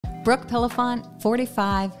Brooke Pillafont,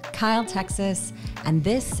 45, Kyle, Texas, and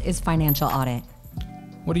this is Financial Audit.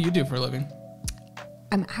 What do you do for a living?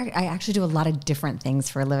 I actually do a lot of different things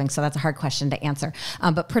for a living, so that's a hard question to answer.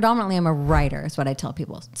 But predominantly, I'm a writer, is what I tell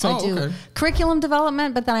people. So I do curriculum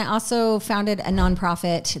development, but then I also founded a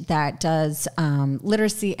nonprofit that does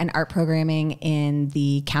literacy and art programming in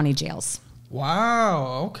the county jails.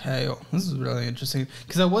 Wow. Okay. This is really interesting.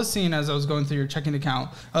 Because I was seeing as I was going through your checking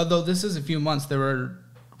account, although this is a few months, there were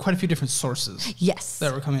quite a few different sources. Yes.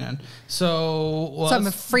 That were coming in. So I'm a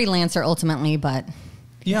freelancer ultimately, but...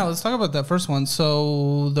 Yeah, let's talk about that first one.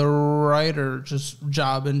 So the writer just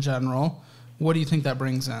job in general, what do you think that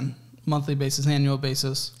brings in? Monthly basis, annual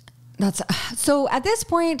basis? So at this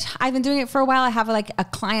point, I've been doing it for a while. I have like a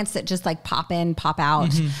clients that just like pop in, pop out.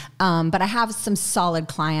 Mm-hmm. But I have some solid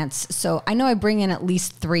clients. So I know I bring in at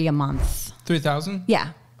least 3 a month. 3,000?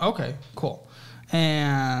 Yeah. Okay, cool.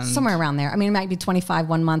 And somewhere around there. I mean, it might be 25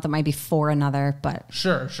 one month. It might be 4 another, but.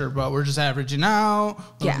 Sure. But we're just averaging out.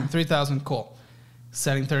 Yeah. 3,000, cool.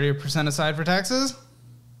 Setting 30% aside for taxes?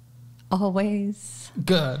 Always.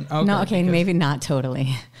 Good. Okay. No, okay, maybe not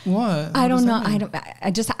totally. What? I don't know.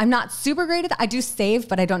 I'm not super great at that. I do save,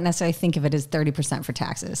 but I don't necessarily think of it as 30% for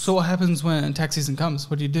taxes. So what happens when tax season comes?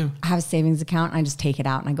 What do? I have a savings account and I just take it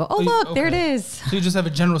out and I go, look, there it is. So you just have a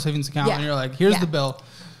general savings account and you're like, here's the bill.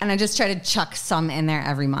 And I just try to chuck some in there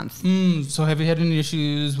every month. So have you had any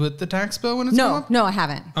issues with the tax bill when it's come up? No, I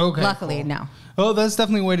haven't. Okay. Luckily, no. Oh, that's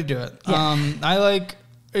definitely a way to do it. Yeah. I like,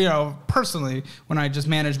 personally, when I just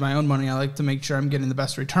manage my own money, I like to make sure I'm getting the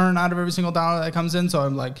best return out of every single dollar that comes in. So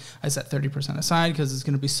I'm like, I set 30% aside because it's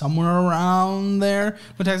going to be somewhere around there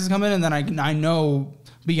when taxes come in. And then I know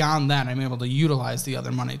beyond that, I'm able to utilize the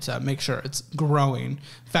other money to make sure it's growing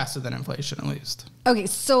faster than inflation, at least. Okay.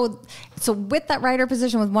 So with that writer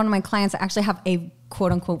position with one of my clients, I actually have a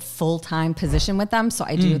quote unquote full-time position with them. So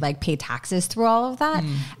I do like pay taxes through all of that.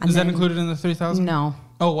 And is that included in the 3,000? No.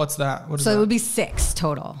 Oh, what's that? What is that? So it would be 6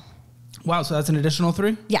 total. Wow. So that's an additional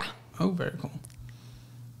 3? Yeah. Oh, very cool.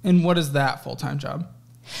 And what is that full-time job?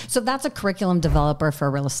 So that's a curriculum developer for a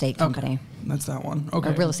real estate company. Okay. That's that one.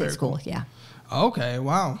 Okay. A real estate school. Cool. Yeah. Okay.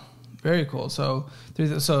 Wow. Very cool. So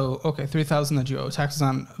 3,000 that you owe taxes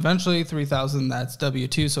on. Eventually 3,000 that's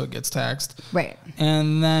W-2, so it gets taxed. Right.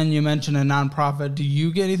 And then you mentioned a nonprofit. Do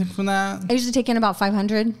you get anything from that? I usually take in about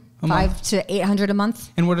 500 to 800 a month.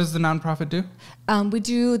 And what does the nonprofit do? We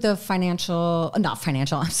do the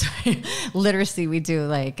literacy. We do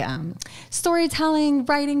like storytelling,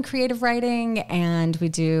 writing, creative writing, and we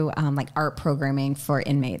do like art programming for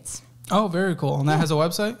inmates. Oh, very cool. And that has a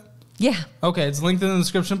website? Yeah. Okay, it's linked in the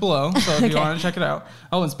description below, so if you want to check it out.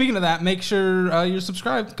 Oh, and speaking of that, make sure you're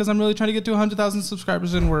subscribed because I'm really trying to get to 100,000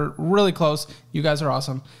 subscribers, and we're really close. You guys are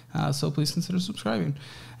awesome, so please consider subscribing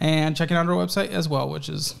and checking out our website as well, which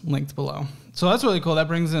is linked below. So that's really cool. That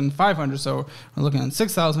brings in 500, so we're looking at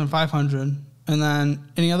 6,500. And then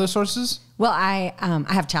any other sources? Well, I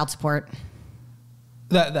have child support.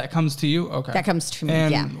 That comes to you? Okay. That comes to me,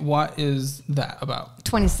 and yeah. What is that about?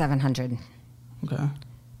 2,700. Okay.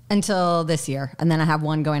 Until this year. And then I have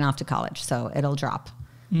one going off to college, so it'll drop.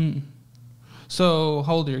 So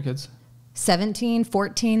how old are your kids? 17,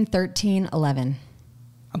 14, 13, 11.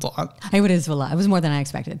 That's a lot. It is a lot. It was more than I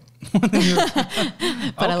expected. But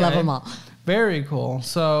I love them all. Very cool.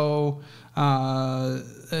 So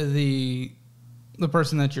the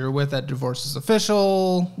person that you're with, that divorce is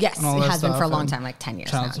official? Yes, it has been for a long time, like 10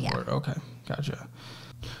 years now. Child support. Yeah. Okay, gotcha.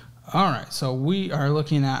 All right, so we are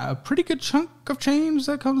looking at a pretty good chunk of change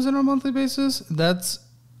that comes in on a monthly basis. That's,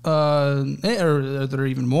 or are there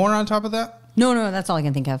even more on top of that? No, that's all I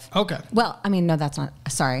can think of. Okay. Well, I mean, no, that's not,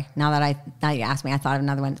 sorry. Now that you asked me, I thought of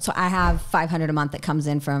another one. So I have 500 a month that comes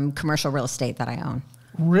in from commercial real estate that I own.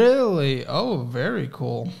 Really? Oh, very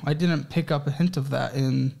cool. I didn't pick up a hint of that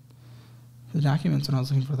in the documents when I was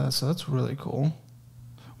looking for that, so that's really cool.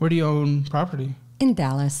 Where do you own property? In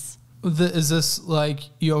Dallas. Is this like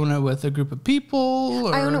you own it with a group of people?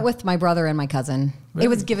 Or? I own it with my brother and my cousin. It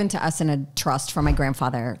was given to us in a trust from my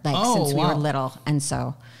grandfather, since we were little, and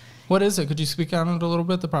so. What is it? Could you speak on it a little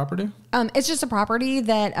bit? The property? It's just a property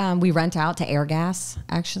that we rent out to Air Gas,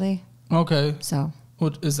 actually. Okay. So.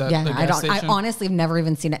 What is that? Yeah, the gas station? I honestly have never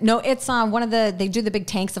even seen it. No, it's one of they do the big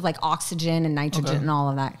tanks of like oxygen and nitrogen and all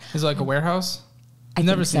of that. Is it like a warehouse? I've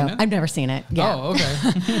never seen it. I've never seen it. Yeah. Oh,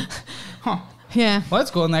 okay. Huh. Yeah. Well, that's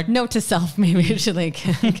cool. And note to self, maybe you should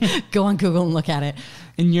go on Google and look at it.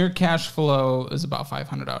 And your cash flow is about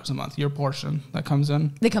 $500 a month. Your portion that comes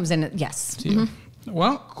in? That comes in, yes. Mm-hmm.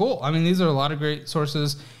 Well, cool. I mean, these are a lot of great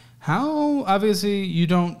sources. How, obviously,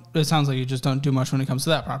 it sounds like you just don't do much when it comes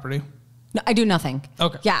to that property. No, I do nothing.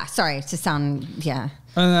 Okay. Yeah. Sorry to sound. Yeah.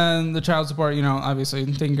 And then the child support, obviously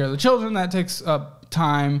taking care of the children, that takes up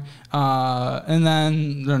time. And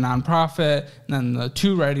then the nonprofit, and then the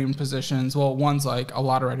 2 writing positions. Well, one's like a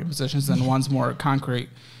lot of writing positions, and one's more concrete.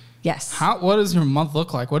 Yes. What does your month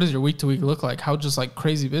look like? What does your week to week look like? How just like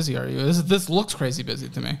crazy busy are you? This looks crazy busy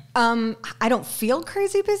to me. I don't feel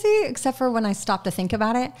crazy busy except for when I stop to think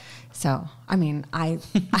about it. So, I mean, I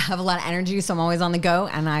have a lot of energy, so I'm always on the go,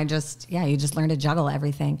 and you just learn to juggle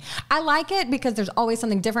everything. I like it because there's always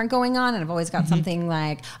something different going on, and I've always got something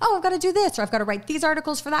like, oh, I've got to do this, or I've got to write these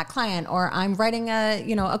articles for that client, or I'm writing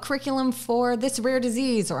a curriculum for this rare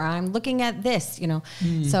disease, or I'm looking at this,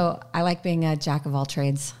 So I like being a jack of all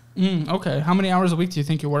trades. Okay. How many hours a week do you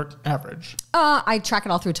think you work average? I track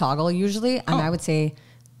it all through Toggle usually, and I would say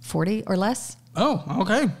 40 or less. Oh,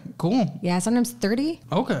 okay. Cool. Yeah, sometimes 30.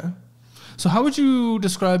 Okay. So how would you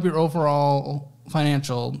describe your overall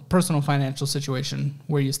personal financial situation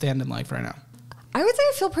where you stand in life right now? I would say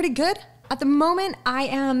I feel pretty good. At the moment, I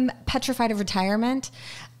am petrified of retirement.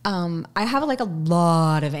 I have a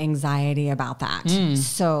lot of anxiety about that.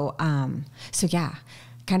 So yeah,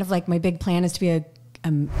 kind of like my big plan is to be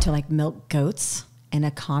to milk goats in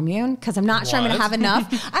a commune, because I'm not sure I'm going to have enough.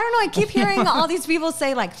 I don't know. I keep hearing all these people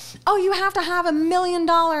say oh, you have to have $1 million,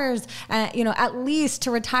 at least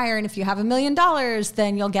to retire. And if you have $1 million,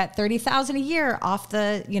 then you'll get $30,000 a year off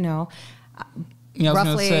the,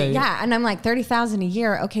 roughly. Yeah. And I'm like, $30,000 a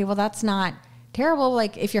year. Okay. Well, that's not terrible.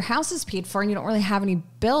 If your house is paid for and you don't really have any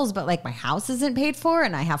bills, but my house isn't paid for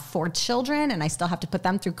and I have 4 children and I still have to put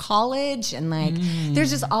them through college. And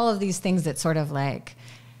there's just all of these things that sort of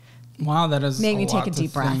wow, that is make me take a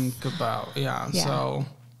deep breath. Think about. Yeah. So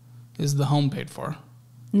is the home paid for?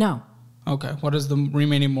 No. Okay. What is the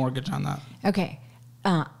remaining mortgage on that? Okay.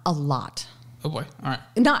 A lot. Oh boy. All right.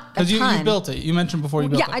 Not a ton. Because you built it. You mentioned before you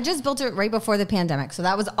built it. Yeah, I just built it right before the pandemic. So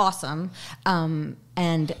that was awesome. And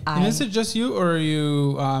is it just you, or are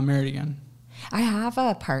you married again? I have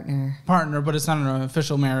a partner, but it's not an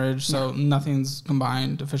official marriage, so nothing's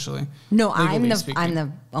combined officially. No, I'm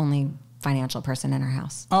the only financial person in our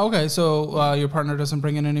house. Oh, okay. So your partner doesn't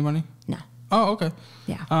bring in any money? No. Oh, okay.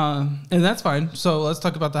 Yeah. And that's fine. So let's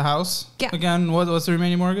talk about the house. Yeah. Again, what's the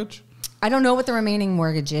remaining mortgage? I don't know what the remaining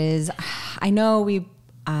mortgage is. I know we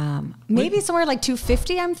maybe somewhere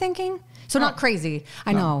 $250, I'm thinking. So not crazy.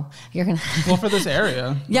 I know you're going to. Well, for this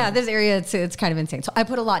area. Yeah, this area, it's kind of insane. So I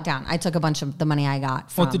put a lot down. I took a bunch of the money I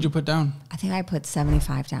got from. What did you put down? I think I put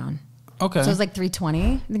 75 down. Okay. So it was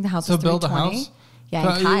 $320. I think the house was $320. So build a house?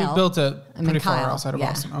 Yeah, and Kyle. You built it pretty far outside of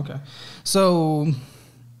Boston. Okay. So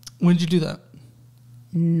when did you do that?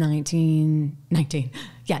 2000.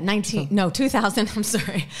 I'm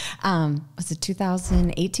sorry. Was it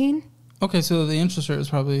 2018? Okay, so the interest rate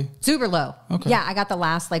was probably super low. Okay. Yeah, I got the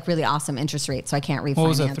last really awesome interest rate, so I can't refinance. What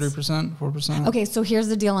was that, 3%, 4%? Okay, so here's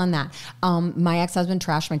the deal on that. My ex-husband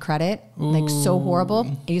trashed my credit, so horrible.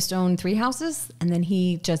 I used to own 3 houses, and then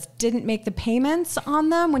he just didn't make the payments on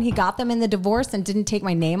them when he got them in the divorce and didn't take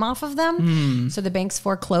my name off of them. So the banks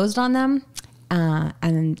foreclosed on them.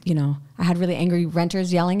 And I had really angry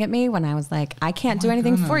renters yelling at me when I was like, I can't do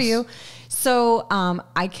anything for you. So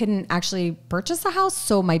I couldn't actually purchase the house.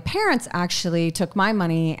 So my parents actually took my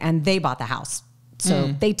money and they bought the house.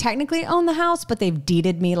 So they technically own the house, but they've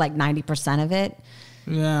deeded me 90% of it.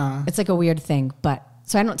 Yeah. It's a weird thing. But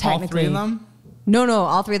so I don't technically. All 3 of them? No.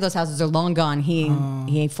 All 3 of those houses are long gone.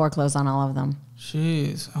 He foreclosed on all of them.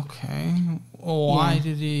 Jeez. Okay. Well,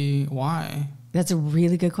 why? That's a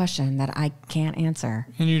really good question that I can't answer.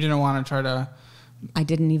 And you didn't want to try to... I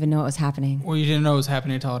didn't even know it was happening. Well, you didn't know it was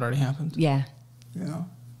happening until it already happened. Yeah. Yeah.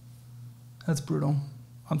 That's brutal.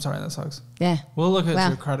 I'm sorry, that sucks. Yeah. We'll look at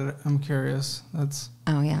your credit. I'm curious.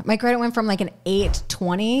 Oh, yeah. My credit went from an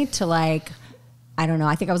 820 to I don't know.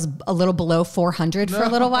 I think I was a little below 400 for a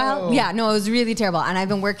little while. Yeah, no, it was really terrible. And I've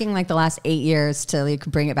been working the last 8 years to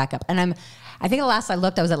bring it back up. And I think the last I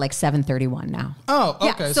looked, I was at 731 now. Oh,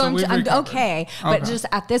 okay. Yeah, so I'm okay. But just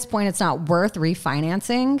at this point, it's not worth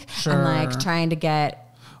refinancing. Sure. I'm trying to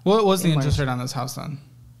get. What was the interest rate on this house then?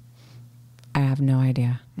 I have no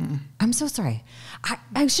idea. I'm so sorry.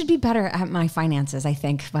 I should be better at my finances, I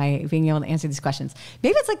think, by being able to answer these questions.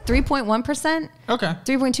 Maybe it's 3.1%. Okay.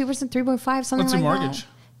 3.2%, 3.5%, something What's your mortgage?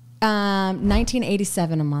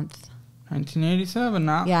 $1987 a month. $1987,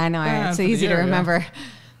 not Yeah, I know. It's so easy to remember.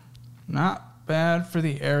 Not bad for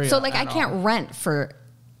the area. So I can't rent for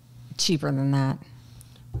cheaper than that.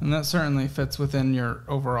 And that certainly fits within your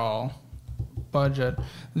overall budget.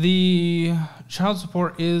 The child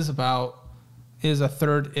support is a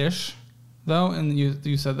third-ish, though, and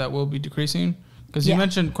you said that will be decreasing Because you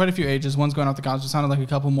mentioned quite a few ages. One's going out to college. It sounded like a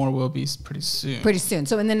couple more will be pretty soon. Pretty soon.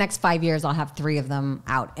 So in the next 5 years, I'll have 3 of them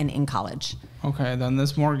out and in college. Okay, then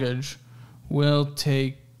this mortgage will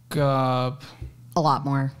take up a lot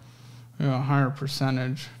more. A higher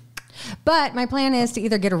percentage. But my plan is to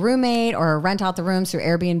either get a roommate or rent out the rooms through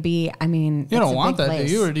Airbnb. I mean, you don't want that,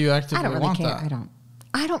 do you? Or do you actively want that?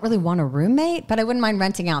 I don't really want a roommate, but I wouldn't mind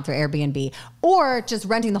renting out through Airbnb or just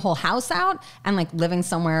renting the whole house out and like living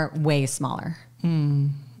somewhere way smaller.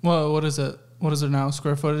 Well, what is it? What is it now?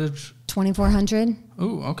 Square footage? 2,400.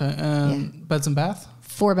 Ooh, okay. And beds and bath?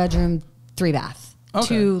 4 bedroom, 3 bath.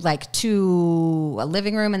 Okay. Two a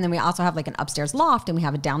living room, and then we also have like an upstairs loft, and we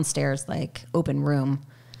have a downstairs like open room.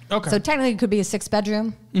 Okay. So technically, it could be a 6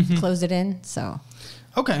 bedroom. Close it in. So.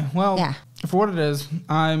 Okay. Well. Yeah. For what it is,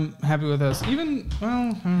 I'm happy with this. Let's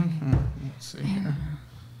see here.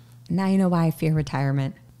 Now you know why I fear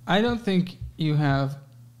retirement. I don't think you have.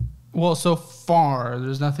 Well, so far,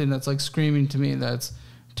 there's nothing that's like screaming to me that's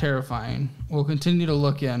terrifying. We'll continue to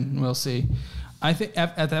look in. We'll see. I think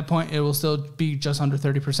at that point, it will still be just under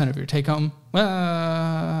 30% of your take home.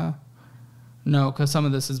 No, because some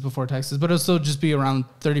of this is before taxes, but it'll still just be around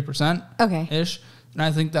 30%. Okay. Ish. And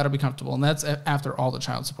I think that'll be comfortable. And that's after all the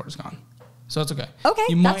child support is gone. So it's okay. Okay.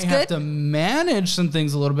 You might have to manage some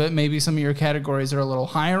things a little bit. Maybe some of your categories are a little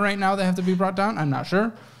higher right now that have to be brought down. I'm not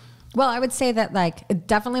sure. Well, I would say that like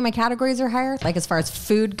definitely my categories are higher, like as far as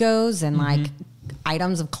food goes and like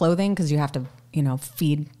items of clothing, because you have to,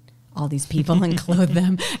 feed all these people and clothe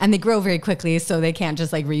them, and they grow very quickly, so they can't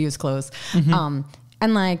just like reuse clothes.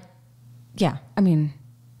 And like, yeah, I mean,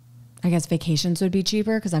 I guess vacations would be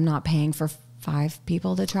cheaper because I'm not paying for 5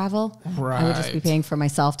 people to travel. Right. I would just be paying for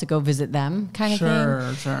myself to go visit them kind of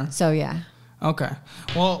thing. Sure. So yeah. Okay.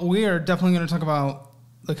 Well, we are definitely going to talk about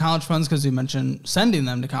the college funds because you mentioned sending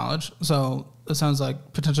them to college. So it sounds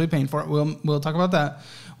like potentially paying for it. We'll talk about that.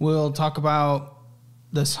 We'll talk about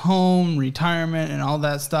this home, retirement, and all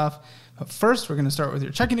that stuff. But first, we're going to start with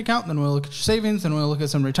your checking account. Then we'll look at your savings. Then we'll look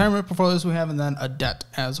at some retirement portfolios we have, and then a debt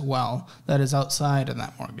as well that is outside of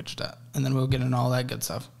that mortgage debt. And then we'll get into all that good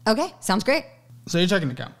stuff. Okay, sounds great. So your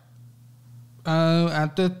checking account.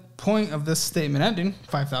 At the point of this statement ending,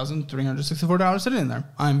 $5,364 sitting in there.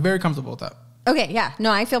 I'm very comfortable with that. Okay, yeah.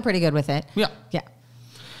 No, I feel pretty good with it. Yeah. Yeah.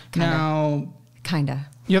 Kinda.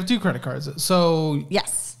 You have 2 credit cards. So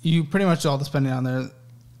yes, you pretty much do all the spending on there.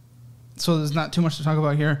 So there's not too much to talk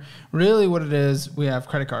about here. Really what it is, we have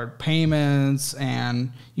credit card payments,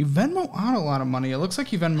 and you Venmo out a lot of money. It looks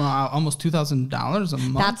like you Venmo out almost $2,000 a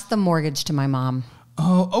month. That's the mortgage to my mom.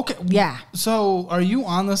 Oh, okay. Yeah. So are you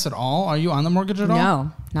on this at all? Are you on the mortgage at all?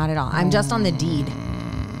 No, not at all. I'm just on the deed.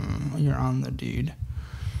 You're on the deed.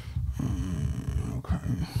 Okay.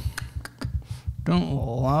 Don't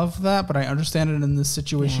love that, but I understand it in this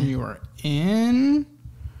situation you are in.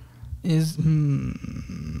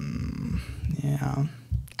 Yeah.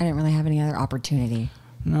 I didn't really have any other opportunity.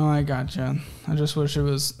 No, I gotcha. I wish it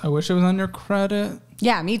was on your credit.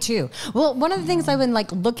 Yeah, me too. Well, one of the things I've been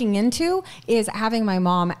like looking into is having my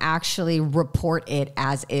mom actually report it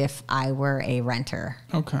as if I were a renter.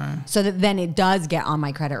 Okay. So that then it does get on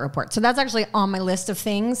my credit report. So that's actually on my list of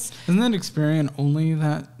things. Isn't that Experian only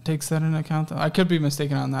that takes that into account though? I could be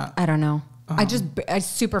mistaken on that. I don't know. I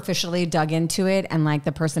superficially dug into it, and like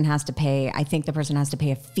the person has to pay, I think the person has to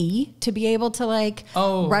pay a fee to be able to like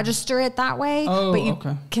register it that way. But you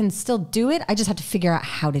can still do it. I just have to figure out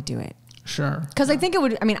how to do it. Sure. Because I think it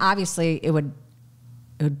would, obviously it would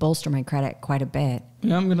bolster my credit quite a bit.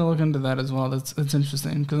 Yeah, I'm going to look into that as well. That's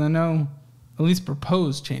interesting because I know at least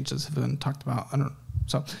proposed changes have been talked about. I don't.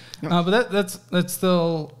 So, but that's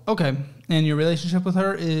still okay. And your relationship with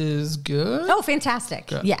her is good? Oh, fantastic.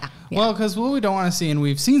 Good. Yeah. Well, because what we don't want to see, and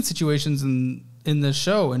we've seen situations in this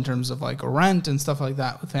show in terms of like rent and stuff like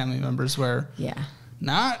that with family members where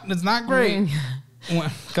it's not great.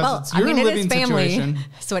 Because it's your living situation.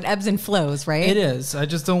 So it ebbs and flows, right? It is. I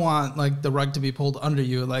just don't want like the rug to be pulled under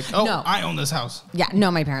you. Like, no. I own this house. Yeah. No,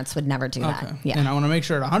 my parents would never do that. Yeah. And I want to make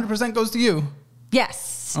sure it 100% goes to you.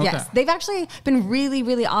 Yes. Okay. Yes. They've actually been really,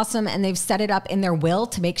 really awesome, and they've set it up in their will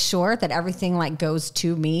to make sure that everything like goes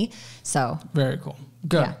to me. So very cool.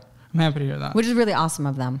 Good. Yeah. I'm happy to hear that. Which is really awesome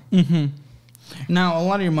of them. Mm-hmm. Now, a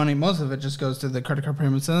lot of your money, most of it just goes to the credit card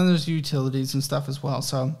payments, and then there's utilities and stuff as well.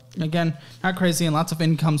 So again, not crazy, and lots of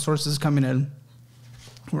income sources coming in.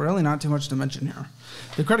 Really not too much to mention here.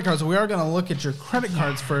 The credit cards, we are going to look at your credit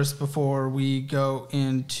cards first before we go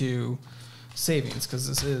into savings, because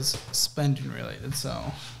this is spending related. So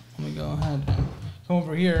let me go ahead and come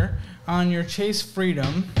over here on your Chase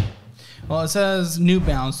Freedom. Well, it says new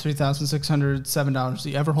balance, $3,607. Do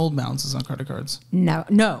you ever hold balances on credit cards? No,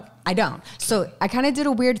 I don't. So I kind of did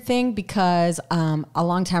a weird thing because a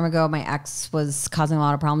long time ago, my ex was causing a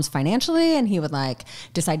lot of problems financially, and he would like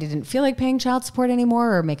decide he didn't feel like paying child support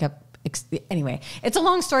anymore or make up. Anyway, it's a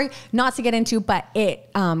long story not to get into, but it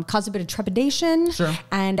caused a bit of trepidation. Sure.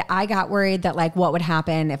 And I got worried that like what would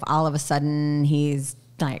happen if all of a sudden he's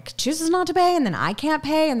like chooses not to pay and then I can't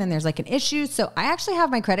pay and then there's like an issue. So I actually have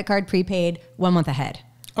my credit card prepaid 1 month ahead.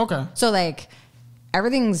 Okay. So like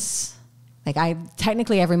everything's like I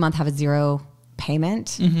technically every month have a zero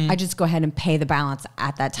payment. I just go ahead and pay the balance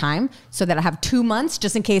at that time so that I have 2 months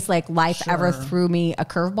just in case like life ever threw me a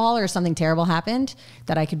curveball or something terrible happened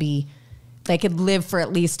that I could live for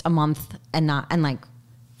at least a month and like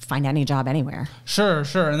find any job anywhere. Sure.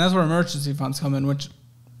 And that's where emergency funds come in, which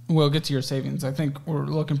we'll get to your savings. I think we're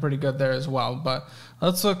looking pretty good there as well. But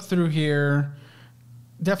let's look through here.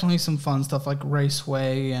 Definitely some fun stuff like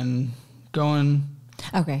Raceway and going.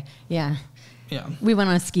 Okay. Yeah. Yeah. We went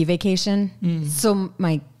on a ski vacation. So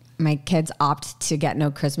my kids opt to get no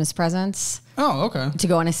Christmas presents. Oh, okay. To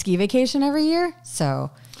go on a ski vacation every year.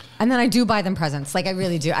 So, and then I do buy them presents. Like I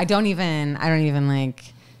really do. I don't even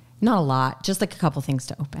like, not a lot, just like a couple things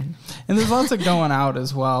to open. And there's lots of going out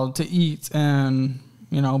as well to eat and,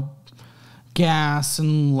 you know, gas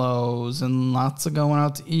and Lowe's and lots of going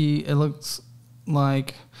out to eat. It looks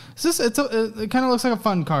like it kind of looks like a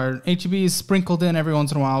fun card. HEB is sprinkled in every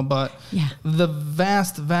once in a while, but the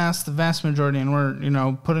vast majority, and we're, you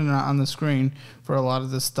know, putting it on the screen for a lot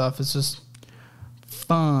of this stuff, is just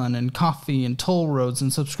fun and coffee and toll roads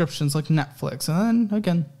and subscriptions like Netflix. And then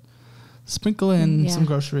again, sprinkle in some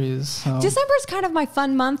groceries. So. December's kind of my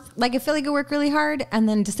fun month. Like I feel like I work really hard and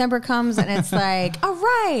then December comes and it's like, all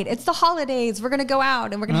right, it's the holidays. We're going to go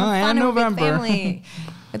out and we're going to have fun and with family.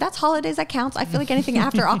 If that's holidays, that counts. I feel like anything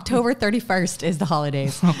after October 31st is the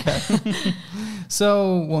holidays. Okay.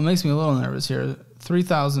 So what makes me a little nervous here,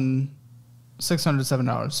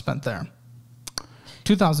 $3,607 spent there.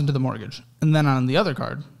 $2,000 to the mortgage. And then on the other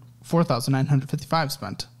card, $4,955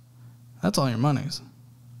 spent. That's all your monies.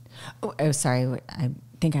 Oh, sorry. I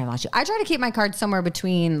think I lost you. I try to keep my card somewhere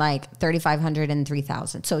between like $3,500 and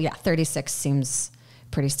 $3,000. So yeah, 36 seems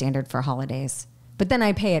pretty standard for holidays. But then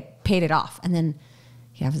I paid it off. And then,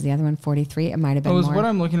 was the other one 43? It might have been more. Is what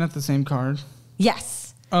I'm looking at the same card?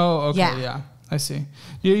 Yes. Oh, okay. Yeah. I see.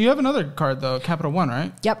 You have another card though, Capital One,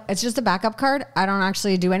 right? Yep. It's just a backup card. I don't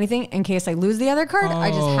actually do anything in case I lose the other card.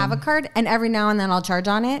 I just have a card and every now and then I'll charge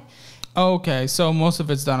on it. Okay. So most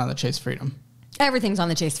of it's done on the Chase Freedom. Everything's on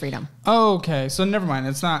the Chase Freedom. Okay, so never mind.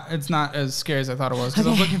 It's not as scary as I thought it was because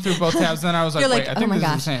I was looking through both tabs and then I was like, wait, I think this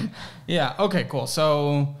is the same. Yeah. Okay. Cool.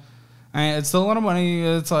 So, it's still a lot of money.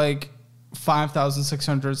 It's like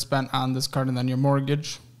 $5,600 spent on this card and then your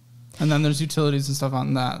mortgage, and then there's utilities and stuff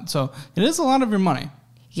on that. So it is a lot of your money.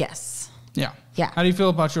 Yes. Yeah. Yeah. How do you feel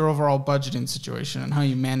about your overall budgeting situation and how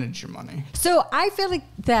you manage your money? So I feel like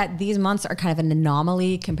that these months are kind of an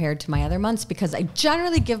anomaly compared to my other months because I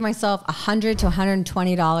generally give myself $100 to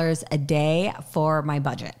 $120 a day for my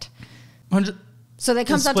budget. 100. So that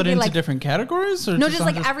comes out to split be into like different categories, or no, just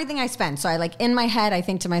like everything I spend. So I like in my head, I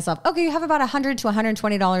think to myself, okay, you have about $100 to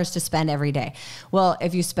 $120 to spend every day. Well,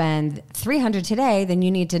 if you spend $300 today, then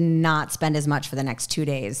you need to not spend as much for the next 2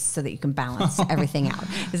 days so that you can balance everything out.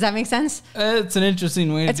 Does that make sense? It's an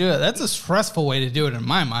interesting way to do it. That's a stressful way to do it in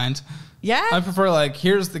my mind. Yeah. I prefer like,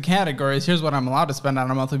 here's the categories. Here's what I'm allowed to spend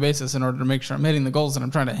on a monthly basis in order to make sure I'm hitting the goals that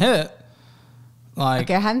I'm trying to hit. Like,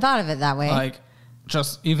 okay, I hadn't thought of it that way. Like,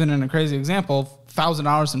 just even in a crazy example,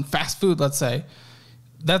 $1,000 in fast food, let's say,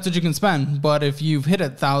 that's what you can spend. But if you've hit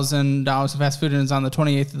 $1,000 in fast food and it's on the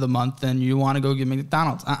 28th of the month, then you want to go get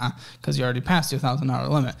McDonald's. Because you already passed your $1,000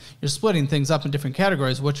 limit. You're splitting things up in different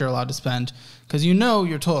categories, what you're allowed to spend, because you know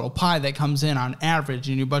your total pie that comes in on average,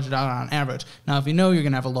 and you budget out on average. Now, if you know you're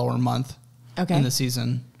going to have a lower month in the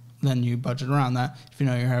season, then you budget around that. If you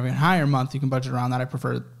know you're having a higher month, you can budget around that. I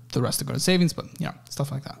prefer the rest to go to savings, but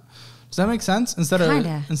stuff like that. Does that make sense? Instead of like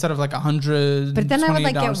 $100. But then I would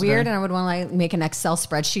like get weird and I would want to like make an Excel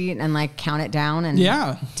spreadsheet and like count it down and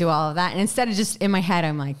do all of that. And instead of just in my head,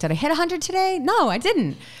 I'm like, did I hit 100 today? No, I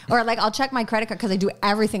didn't. Or like I'll check my credit card because I do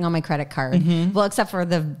everything on my credit card. Well, except for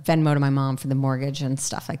the Venmo to my mom for the mortgage and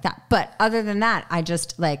stuff like that. But other than that, I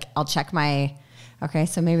just like, I'll check my... Okay,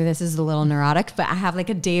 so maybe this is a little neurotic, but I have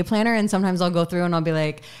like a day planner and sometimes I'll go through and I'll be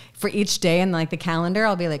like, for each day in like the calendar,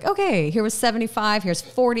 I'll be like, okay, here was 75, here's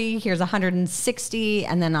 40, here's 160.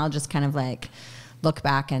 And then I'll just kind of like look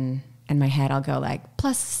back and in my head, I'll go like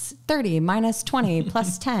plus 30, minus 20,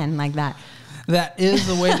 plus 10, like that. That is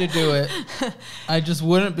the way to do it. I just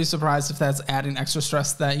wouldn't be surprised if that's adding extra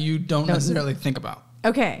stress that you don't necessarily think about.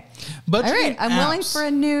 Okay. Budgeting all right. I'm apps.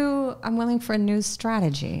 willing for a new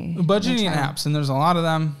strategy. Budgeting apps, and there's a lot of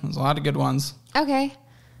them. There's a lot of good ones. Okay.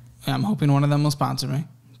 I'm hoping one of them will sponsor me,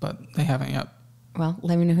 but they haven't yet. Well,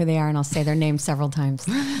 let me know who they are, and I'll say their name several times.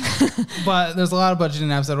 But there's a lot of budgeting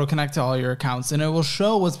apps that will connect to all your accounts, and it will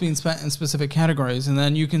show what's being spent in specific categories, and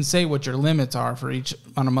then you can say what your limits are for each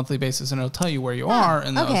on a monthly basis, and it'll tell you where you are.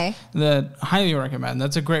 And those that highly recommend.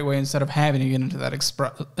 That's a great way instead of having to get into that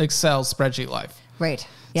Excel spreadsheet life. Right.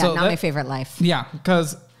 Yeah, so not my favorite life. Yeah,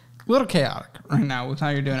 because a little chaotic right now with how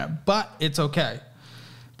you're doing it, but it's okay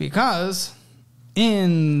because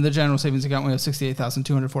in the general savings account we have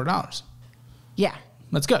 $68,204. Yeah.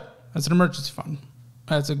 That's good. That's an emergency fund.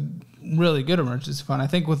 That's a really good emergency fund. I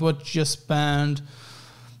think with what you spend,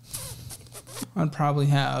 I'd probably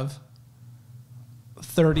have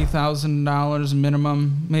 $30,000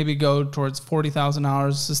 minimum, maybe go towards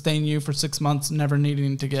 $40,000, sustain you for 6 months, never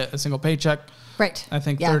needing to get a single paycheck. Right. I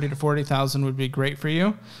think 30 to 40,000 would be great for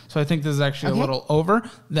you. So I think this is actually a little over.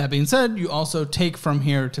 That being said, you also take from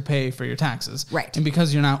here to pay for your taxes. Right. And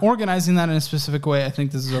because you're not organizing that in a specific way, I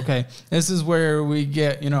think this is okay. This is where we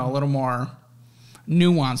get, a little more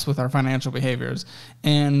nuance with our financial behaviors.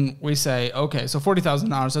 And we say, okay, so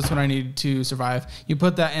 $40,000, that's what I need to survive. You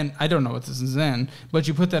put that in, I don't know what this is in, but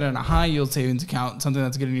you put that in a high yield savings account, something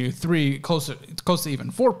that's getting you close to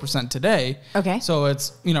even 4% today. Okay. So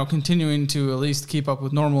it's, continuing to at least keep up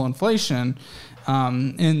with normal inflation.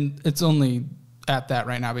 And it's only at that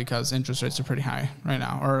right now because interest rates are pretty high right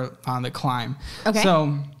now or on the climb. Okay.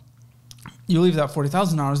 So you leave that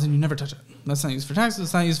 $40,000 and you never touch it. That's not used for taxes.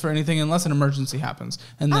 It's not used for anything unless an emergency happens.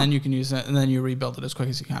 And then you can use it, and then you rebuild it as quick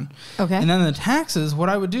as you can. Okay. And then the taxes, what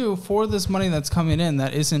I would do for this money that's coming in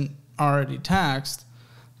that isn't already taxed,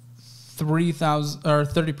 3,000 or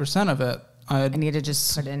 30% of it, I need to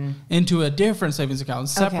just put into a different savings account,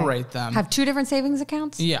 separate them. Have two different savings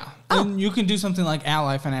accounts? Yeah. And you can do something like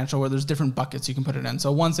Ally Financial where there's different buckets you can put it in.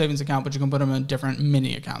 So one savings account, but you can put them in different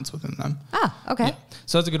mini accounts within them. Okay. Yeah.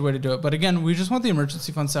 So that's a good way to do it. But again, we just want the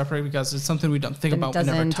emergency fund separate because it's something we don't think about. We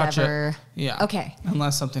never touch it. Yeah. Okay.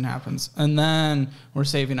 Unless something happens. And then we're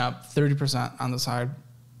saving up 30% on the side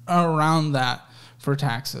around that for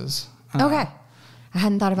taxes. Okay. I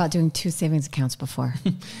hadn't thought about doing two savings accounts before.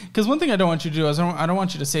 Because one thing I don't want you to do is I don't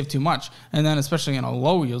want you to save too much. And then especially in a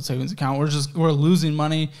low yield savings account, we're losing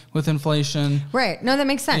money with inflation. Right. No, that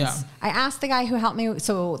makes sense. Yeah. I asked the guy who helped me.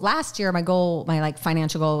 So last year, my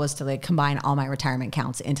financial goal was to combine all my retirement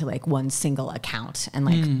accounts into one single account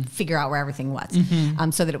and figure out where everything was.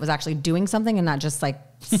 So that it was actually doing something and not just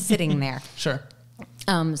sitting there. Sure.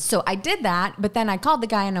 So I did that, but then I called the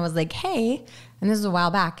guy and I was like, hey, and this was a while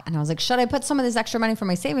back, and I was like, should I put some of this extra money from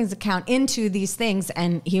my savings account into these things?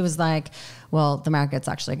 And he was like, well, the market's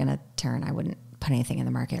actually going to turn. I wouldn't put anything in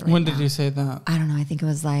the market right now. When did you say that? I don't know. I think it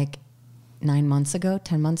was 9 months ago,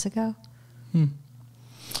 10 months ago.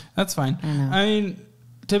 That's fine. I mean,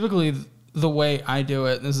 typically the way I do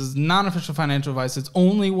it, this is non-official financial advice. It's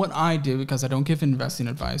only what I do because I don't give investing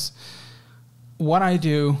advice. What I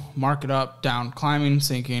do, mark it up, down, climbing,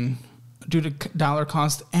 sinking, due to dollar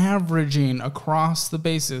cost averaging across the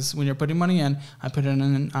basis. When you're putting money in, I put it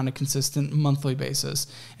in on a consistent monthly basis.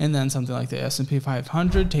 And then something like the S&P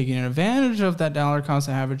 500, taking advantage of that dollar cost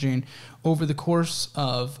averaging over the course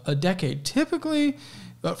of a decade. Typically,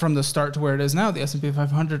 from the start to where it is now, the S&P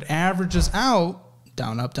 500 averages out,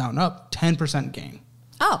 down, up, 10% gain.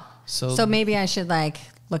 Oh, so maybe I should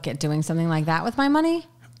look at doing something like that with my money?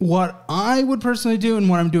 What I would personally do and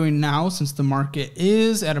what I'm doing now, since the market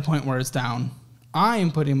is at a point where it's down, I am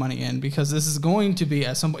putting money in because this is going to be,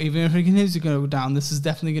 even if it continues to go down, this is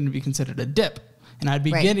definitely going to be considered a dip. And I'd be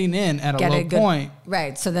getting in at a low point.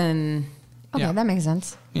 Right. So then, that makes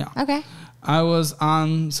sense. Yeah. Okay. I was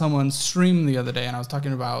on someone's stream the other day and I was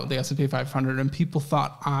talking about the S&P 500 and people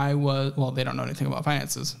thought they don't know anything about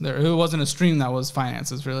finances. It wasn't a stream that was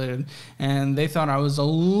finances related. And they thought I was a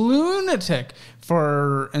lunatic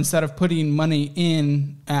for, instead of putting money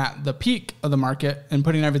in at the peak of the market and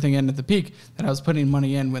putting everything in at the peak, that I was putting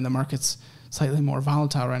money in when the market's slightly more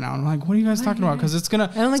volatile right now. And I'm like, what are you guys talking about? Because it's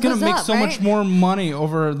gonna make so much more money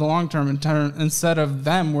over the long term instead of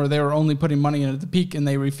them where they were only putting money in at the peak and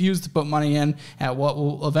they refused to put money in at what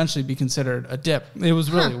will eventually be considered a dip. It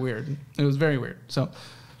was really weird. It was very weird. So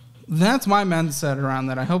that's my mindset around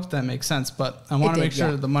that. I hope that makes sense, but I want to make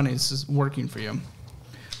sure that the money is just working for you.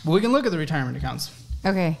 But we can look at the retirement accounts.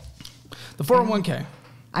 Okay. The 401k.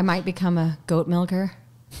 I might become a goat milker.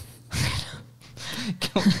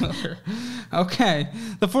 Okay.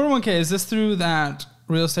 The 401k, is this through that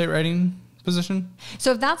real estate writing position?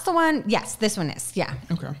 So if that's the one, yes, this one is. Yeah.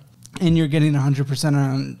 Okay. And you're getting 100%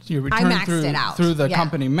 on your return I maxed it out. through the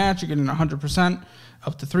company match. You're getting 100%,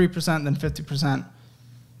 up to 3%, then 50%.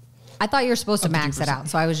 I thought you were supposed to max it out,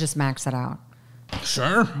 so I was just max it out.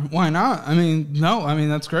 Sure. Why not? I mean, no. I mean,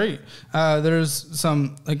 that's great. There's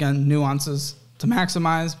some, again, nuances to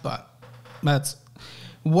maximize, but that's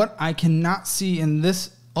what I cannot see in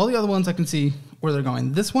this. All the other ones I can see where they're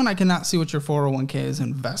going. This one, I cannot see what your 401k is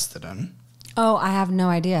invested in. Oh, I have no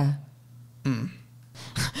idea.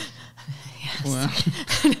 Well.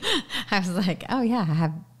 I was like, oh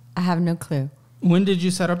yeah, I have no clue. When did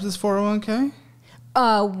you set up this 401k?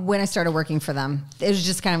 When I started working for them. It was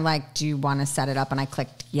just kind of like, do you want to set it up? And I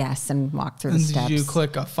clicked yes and walked through the steps. Did you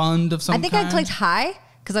click a fund of some kind? I think I clicked high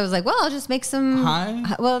because I was like, well, I'll just make some...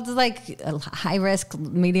 High? Well, it's like high risk,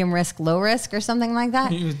 medium risk, low risk or something like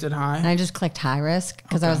that. You did high? And I just clicked high risk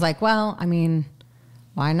because I was like, well, I mean,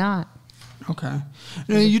 why not? Okay.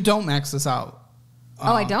 No, you don't max this out.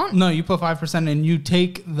 Oh, I don't? No, you put 5% and you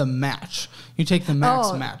take the match. You take the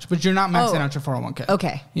max match, but you're not maxing out your 401k.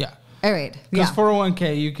 Okay. Yeah. All right. Because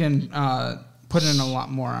 401k, you can put in a lot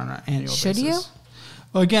more on an annual basis. Should you?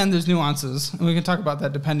 Well, again, there's nuances. And we can talk about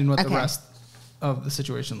that depending what the rest of the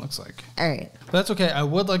situation looks like. All right. But that's okay. I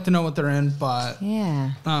would like to know what they're in, but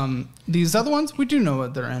these other ones, we do know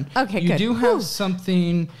what they're in. Okay, good. You do have Whew.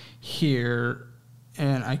 something here,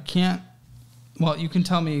 and I can't... Well, you can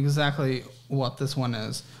tell me exactly what this one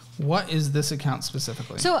is. What is this account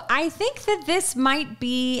specifically? So I think that this might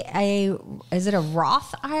be is it a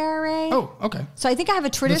Roth IRA? Oh, okay. So I think I have a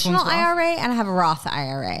traditional IRA and I have a Roth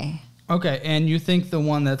IRA. Okay, and you think the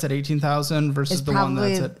one that's at 18,000 versus the one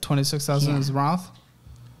that's at 26,000 is Roth?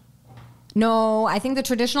 No, I think the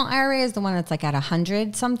traditional IRA is the one that's like at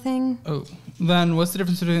 100 something. Oh, then what's the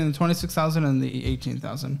difference between the 26,000 and the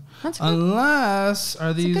 18,000? That's good. Unless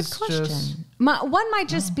are these That's a good question. just One might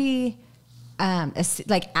just be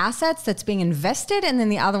like assets that's being invested, and then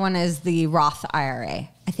the other one is the Roth IRA.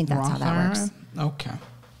 I think that's Roth how that IRA? works. Okay.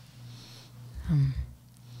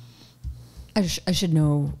 I should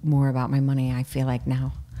know more about my money, I feel like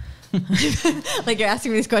now. Like you're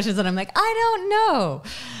asking me these questions and I'm like, I don't know.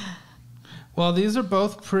 Well, these are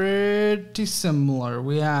both pretty similar.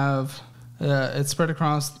 We have it's spread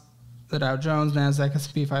across the Dow Jones, NASDAQ,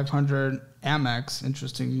 S&P 500, Amex,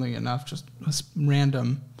 interestingly enough, just a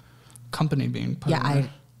random company being put in there.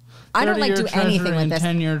 I don't like do anything with this.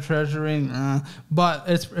 10-year treasury, but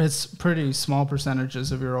it's pretty small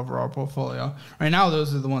percentages of your overall portfolio. Right now,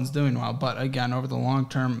 those are the ones doing well. But again, over the long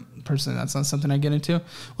term, personally, that's not something I get into.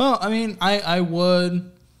 Well, I mean, I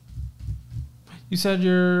would... You said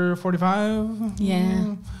you're 45?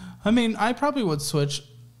 Yeah. I mean, I probably would switch,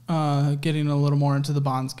 getting a little more into the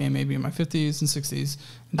bonds game, maybe in my 50s and 60s.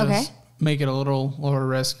 And just make it a little lower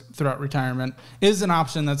risk throughout retirement is an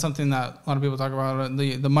option. That's something that a lot of people talk about.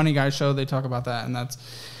 The Money Guy show, they talk about that. And that's...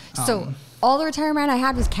 so all the retirement I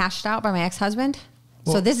had was cashed out by my ex-husband.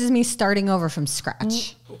 Well, so this is me starting over from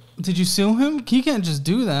scratch. Did you sue him? He can't just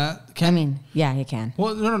do that. I mean, yeah, he can.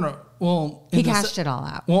 Well, no. Well, he cashed it all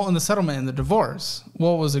out. Well, in the settlement and the divorce,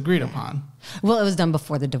 what was agreed upon? Well, it was done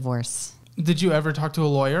before the divorce. Did you ever talk to a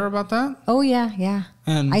lawyer about that? Oh, yeah.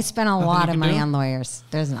 And I spent a lot of money on lawyers.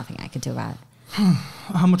 There's nothing I could do about it.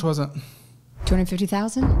 How much was it?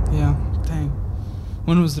 $250,000? Yeah, dang.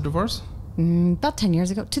 When was the divorce? About 10 years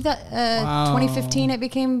ago. 2015 it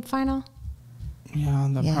became final. Yeah,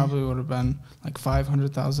 and that probably would have been like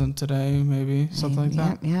 $500,000 today, maybe, something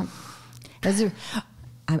like that. Yeah.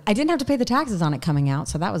 I didn't have to pay the taxes on it coming out,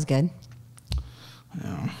 so that was good.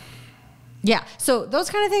 Yeah. So those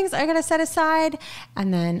kind of things I got to set aside,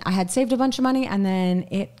 and then I had saved a bunch of money, and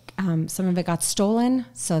then some of it got stolen.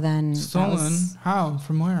 So then How?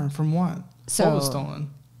 From where? From what? So what was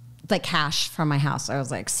stolen? Like cash from my house. I was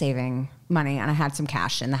like saving money, and I had some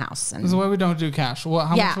cash in the house. And this is why we don't do cash. Well,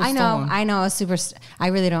 how much was stolen? I know. I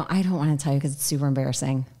really don't. I don't want to tell you because it's super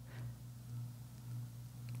embarrassing.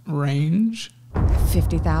 Range?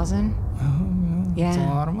 50,000. Oh, yeah. That's a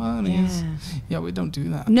lot of money. Yeah, we don't do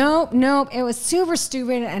that. Nope. It was super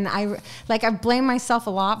stupid, and I blame myself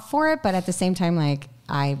a lot for it, but at the same time, like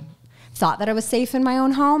I thought that I was safe in my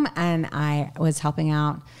own home, and I was helping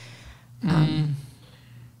out.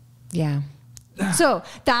 Yeah. So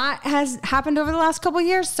that has happened over the last couple of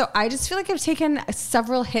years. So I just feel like I've taken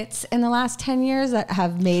several hits in the last 10 years that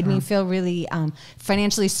have made me feel really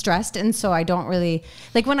financially stressed. And so I don't really,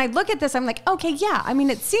 like when I look at this, I'm like, okay, yeah, I mean,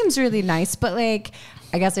 it seems really nice, but like,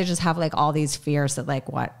 I guess I just have like all these fears that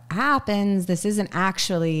like what happens, this isn't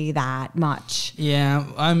actually that much. Yeah,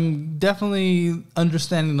 I'm definitely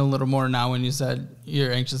understanding a little more now when you said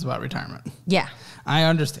you're anxious about retirement. Yeah. I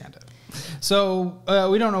understand it. So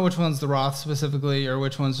we don't know which one's the Roth specifically or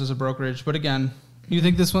which one's just a brokerage. But again, you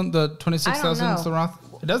think this one, the 26,000 is the Roth?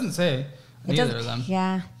 It doesn't say either of them.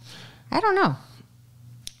 Yeah. I don't know.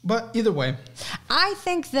 But either way. I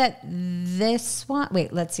think that this one,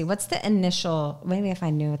 wait, let's see. What's the initial, maybe if I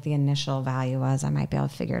knew what the initial value was, I might be able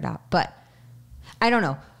to figure it out. But I don't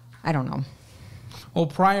know. Well,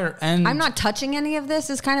 prior and I'm not touching any of this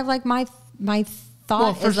is kind of like my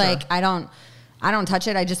thought is like, I don't touch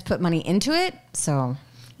it. I just put money into it. So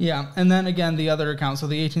yeah. And then again, the other account, so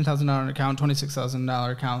the $18,000 account,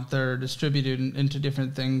 $26,000 account, they're distributed into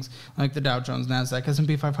different things like the Dow Jones, NASDAQ,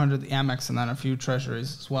 S&P 500, the Amex, and then a few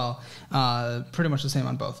treasuries as well. Pretty much the same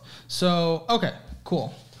on both. So, okay,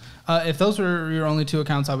 cool. If those were your only two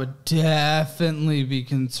accounts, I would definitely be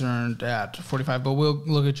concerned at 45, but we'll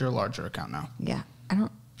look at your larger account now. Yeah.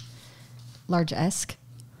 Largest.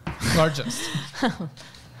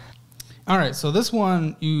 All right, so this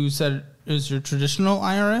one you said is your traditional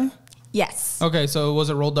IRA? Yes. Okay, so was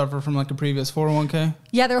it rolled over from like a previous 401k?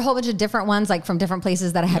 Yeah, there were a whole bunch of different ones, like from different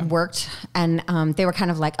places that I had worked. And they were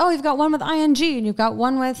kind of like, oh, you've got one with ING and you've got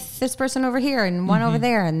one with this person over here and one over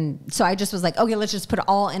there. And so I just was like, okay, let's just put it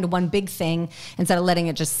all into one big thing instead of letting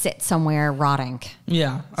it just sit somewhere rotting.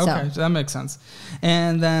 Yeah, okay, so that makes sense.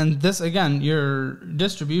 And then this, again, your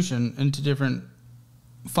distribution into different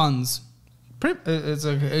funds, it's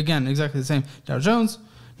again exactly the same. Dow Jones,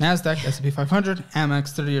 NASDAQ, S&P 500,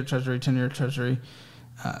 Amex, 30-year Treasury, 10-year Treasury.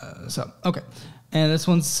 Okay. And this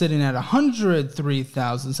one's sitting at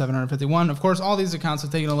 $103,751. Of course, all these accounts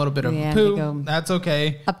have taken a little bit of poo. That's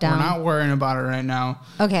okay. Up, down. We're not worrying about it right now.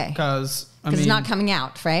 Okay. Because it's not coming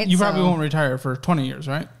out, right? You probably won't retire for 20 years,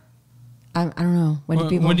 right? I don't know. When do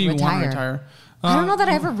people when do you retire? want to retire? I don't know that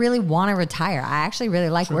I ever really want to retire. I actually really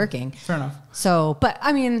like working. Fair enough. So, but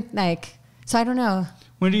I mean, like, so I don't know.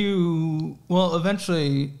 When do you, well,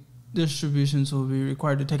 eventually distributions will be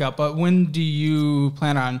required to take out, but when do you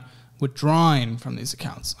plan on withdrawing from these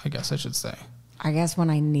accounts? I guess I should say. I guess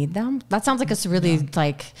when I need them. That sounds like a really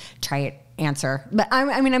like trite answer. But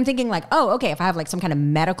I'm thinking like, oh, okay, if I have like some kind of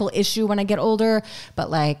medical issue when I get older,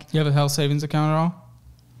 but like. You have a health savings account at all?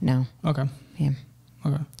 No. Okay. Yeah.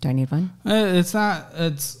 Okay. Do I need one? It's not,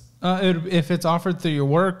 if it's offered through your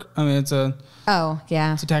work, I mean, it's a. Oh,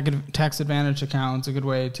 yeah. It's a tax advantage account. It's a good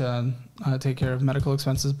way to take care of medical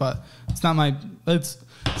expenses, but it's not it's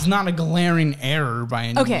not a glaring error by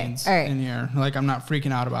any means in here. Like, I'm not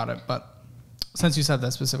freaking out about it, but since you said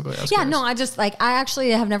that specifically, I was curious. No, I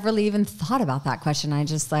actually have never really even thought about that question. I'm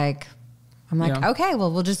like, okay,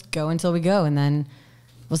 well, we'll just go until we go and then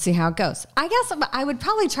we'll see how it goes. I guess I would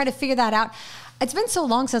probably try to figure that out. It's been so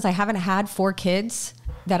long since I haven't had 4 kids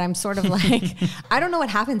that I'm sort of like, I don't know what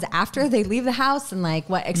happens after they leave the house and like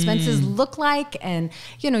what expenses look like. And,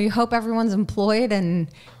 you hope everyone's employed and,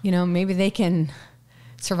 maybe they can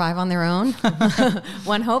survive on their own.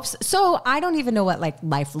 One hopes. So I don't even know what like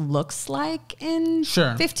life looks like in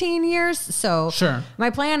 15 years. So my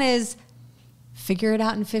plan is figure it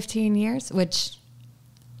out in 15 years, which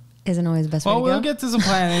isn't always the best way to go. Well, we'll get to some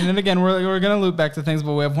planning. And again, we're going to loop back to things,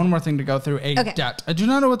 but we have one more thing to go through, debt. I do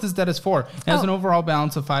not know what this debt is for. It has an overall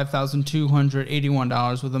balance of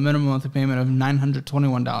 $5,281 with a minimum monthly payment of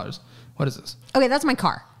 $921. What is this? Okay, that's my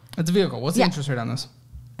car. It's a vehicle. What's the interest rate on this?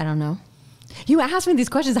 I don't know. You asked me these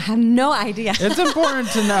questions. I have no idea. It's important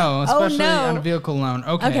to know, especially on a vehicle loan.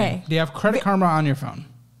 Okay. Do you have Credit Karma on your phone?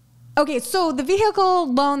 Okay, so the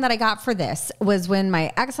vehicle loan that I got for this was when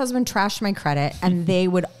my ex-husband trashed my credit, and they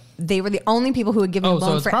were the only people who would give me a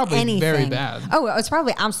loan for anything. Very bad. Oh, it was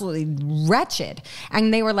probably absolutely wretched.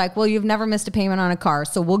 And they were like, well, you've never missed a payment on a car,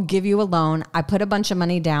 so we'll give you a loan. I put a bunch of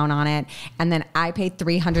money down on it, and then I pay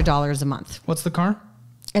 $300 a month. What's the car?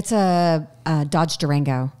 It's a Dodge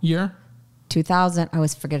Durango. Year? 2000. I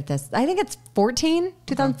always forget this. I think it's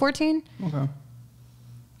 2014. Okay. Do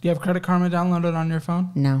you have Credit Karma downloaded on your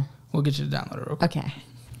phone? No. We'll get you to download it real quick. Okay.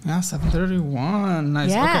 Yeah, 731. Nice.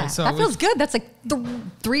 Yeah, okay, so that feels good. That's like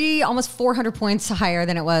almost 400 points higher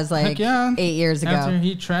than it was like 8 years ago. After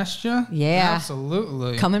he trashed you? Yeah.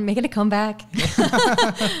 Absolutely. Making a comeback.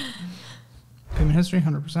 Payment history,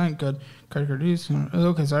 100%. Good. Credit card use.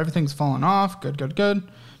 Okay, so everything's falling off. Good.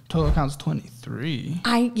 Total account's 23.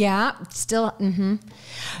 Still.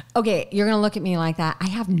 Okay, you're going to look at me like that. I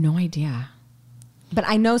have no idea. But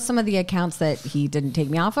I know some of the accounts that he didn't take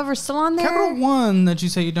me off of are still on there. Capital One that you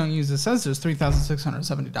say you don't use, it says there's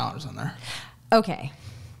 $3,670 on there. Okay.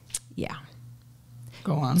 Yeah.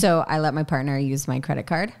 Go on. So I let my partner use my credit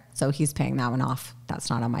card. So he's paying that one off. That's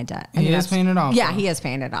not on my debt. He is paying it off? Yeah, he is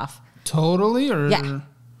paying it off. Totally? Or yeah.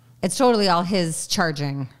 It's totally all his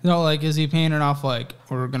charging. No, like, is he paying it off like,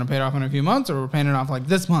 we're going to pay it off in a few months, or we're paying it off like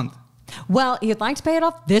this month? Well, he'd like to pay it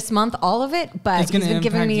off this month, all of it, but he's been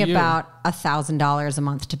giving me about $1,000 a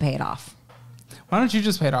month to pay it off. Why don't you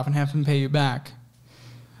just pay it off and have him pay you back?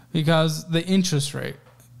 Because the interest rate.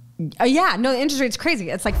 Yeah, no, the interest rate's crazy.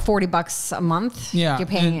 It's like $40 a month. Yeah, you're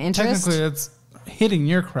paying interest. Technically, it's hitting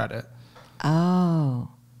your credit. Oh,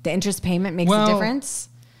 the interest payment makes a difference.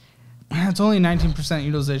 It's only 19%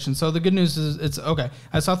 utilization. So the good news is it's okay.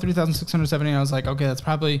 I saw 3,670 and I was like, okay, that's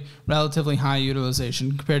probably relatively high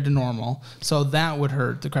utilization compared to normal. So that would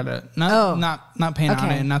hurt the credit. Not paying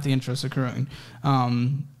on it and not the interest accruing.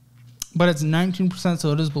 But it's 19%,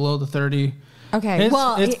 so it is below the 30. Okay.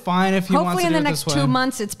 It's fine if you want to do it this way. Hopefully in the next 2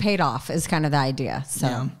 months it's paid off is kind of the idea.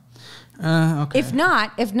 So okay. If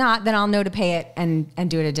not, then I'll know to pay it and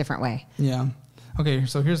do it a different way. Yeah. Okay,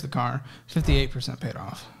 so here's the car. 58% paid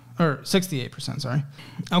off. Or 68%, sorry.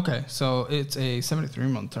 Okay, so it's a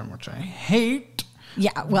 73-month term, which I hate.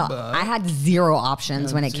 Yeah, well, I had zero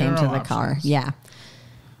options when it came to the car. Yeah.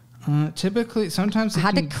 Typically, sometimes I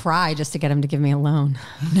had to cry just to get him to give me a loan.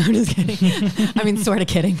 No, I'm just kidding. I mean, sort of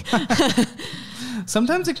kidding.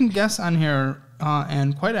 Sometimes it can guess on here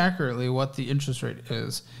and quite accurately what the interest rate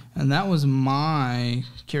is. And that was my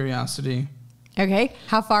curiosity. Okay,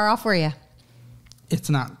 how far off were you?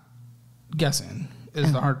 It's not guessing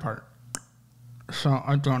is the hard part. So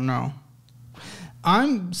I don't know.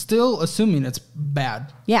 I'm still assuming it's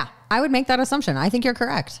bad. Yeah, I would make that assumption. I think you're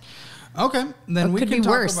correct. Okay, then we can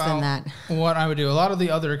talk worse about than that. What I would do. A lot of the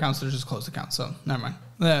other accounts are just closed accounts, so never mind.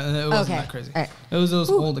 It wasn't that crazy. Right. It was those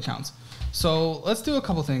old accounts. So let's do a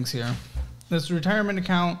couple things here. This retirement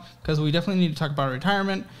account, because we definitely need to talk about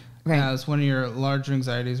retirement as one of your larger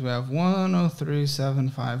anxieties. We have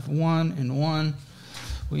 103751 in one.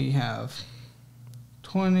 We have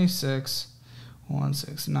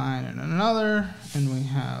 26169 in another, and we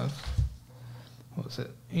have, what was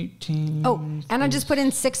it, 18. Oh, and I just put in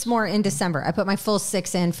 6 more in December. I put my full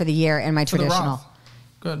 6 in for the year in my traditional.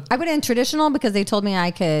 Good. I put it in traditional because they told me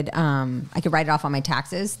I could write it off on my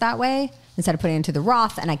taxes that way instead of putting it into the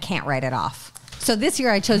Roth, and I can't write it off. So this year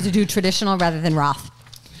I chose to do traditional rather than Roth.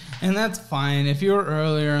 And that's fine. If you were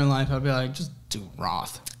earlier in life, I'd be like, just do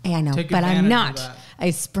Roth. Yeah, I know, but I'm not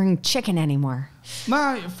a spring chicken anymore.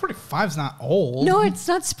 Nah, 45's not old. No, it's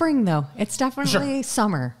not spring, though. It's definitely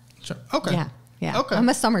summer. Sure. Okay. Yeah. Okay. I'm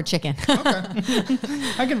a summer chicken. Okay.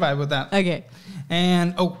 I can vibe with that. Okay.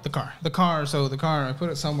 And, the car. So the car, I put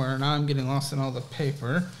it somewhere. Now I'm getting lost in all the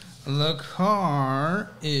paper. The car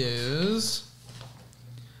is...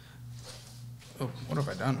 Oh, what have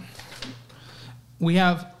I done? We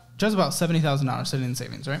have just about $70,000 sitting in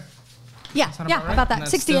savings, right? Yeah, about that.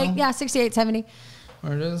 68, 68, 70.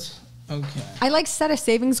 Where it is? Okay. I set a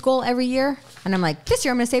savings goal every year, and I'm like, this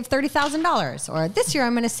year I'm going to save $30,000, or this year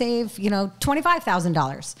I'm going to save,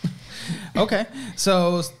 $25,000. Okay,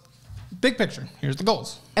 so big picture. Here's the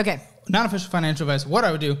goals. Okay. Non-official financial advice. What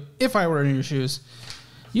I would do if I were in your shoes.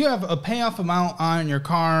 You have a payoff amount on your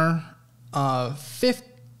car of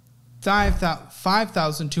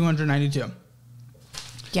 $5,292.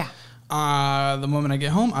 Yeah. The moment I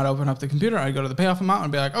get home, I'd open up the computer, I'd go to the payoff amount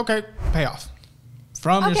and be like, okay, pay off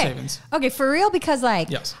from your savings. Okay, for real? Because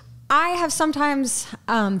yes. I have sometimes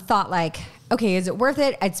thought okay, is it worth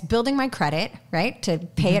it? It's building my credit, right? To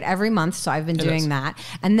pay it every month. So I've been doing that.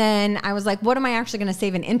 And then I was like, what am I actually going to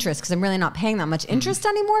save in interest? Because I'm really not paying that much interest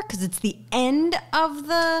anymore because it's the end of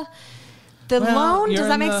the loan. Does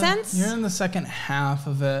that make sense? You're in the second half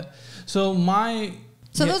of it. So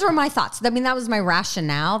those were my thoughts. I mean, that was my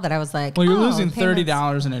rationale that I was like, well, you're losing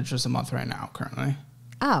 $30 in interest a month right now, currently.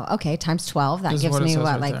 Oh, okay. Times 12. That gives me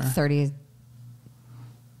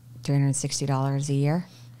 $360 a year.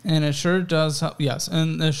 And it sure does help. Yes.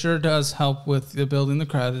 And it sure does help with the building the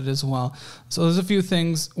credit as well. So there's a few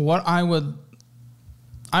things. What I would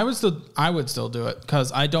still do it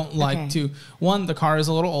because I don't like to. One, the car is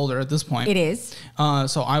a little older at this point. It is.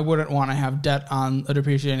 So I wouldn't want to have debt on a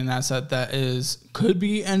depreciating asset that could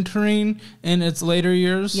be entering in its later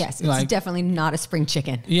years. Yes, it's definitely not a spring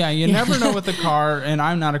chicken. Yeah, you never know with the car, and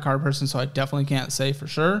I'm not a car person, so I definitely can't say for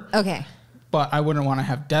sure. Okay. But I wouldn't want to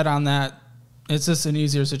have debt on that. It's just an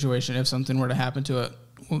easier situation if something were to happen to it,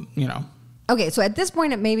 Okay, so at this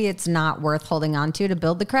point, maybe it's not worth holding on to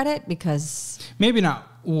build the credit because... Maybe not.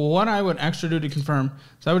 What I would extra do to confirm,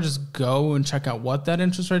 so I would just go and check out what that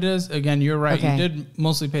interest rate is. Again, you're right. Okay. You did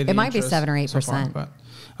mostly pay the interest. It might be 7 or 8%. So far, but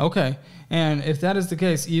okay. And if that is the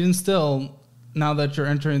case, even still, now that you're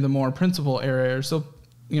entering the more principal area, so,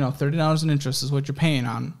 $30 in interest is what you're paying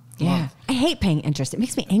on. Yeah. I hate paying interest. It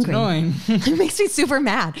makes me angry. It's annoying. It makes me super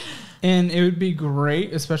mad. And it would be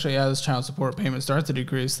great, especially as child support payments start to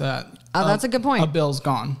decrease, that Oh, that's a good point. A bill's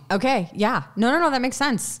gone. Okay. Yeah. No. That makes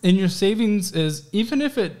sense. And your savings is, even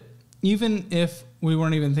if we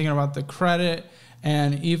weren't even thinking about the credit,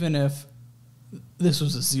 and even if this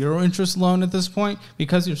was a 0 interest loan at this point,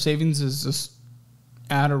 because your savings is just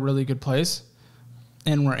at a really good place,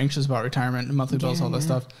 and we're anxious about retirement and monthly bills, all this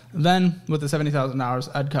stuff, then with the $70,000,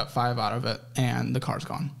 I'd cut 5 out of it, and the car's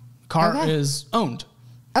gone. Car is owned.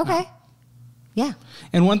 Okay. Yeah.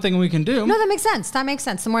 And one thing we can do. No, that makes sense. That makes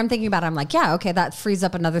sense. The more I'm thinking about it, I'm like, yeah, okay, that frees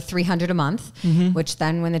up another $300 a month, which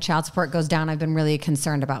then when the child support goes down, I've been really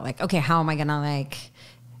concerned about, like, okay, how am I going to like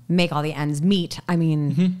make all the ends meet? I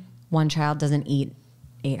mean, one child doesn't eat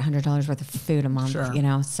 $800 worth of food a month, you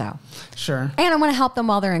know, so. Sure. And I want to help them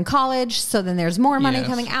while they're in college. So then there's more money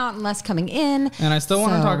coming out and less coming in. And I still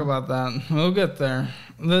want to talk about that. We'll get there.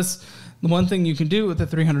 The one thing you can do with the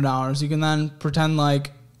 $300, you can then pretend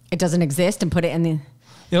like it doesn't exist and put it in the...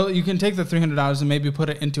 You can take the $300 and maybe put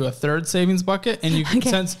it into a third savings bucket. And you can,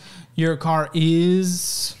 since your car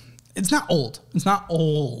is... It's not old. It's not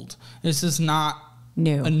old. It's just not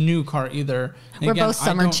a new car either. And we're both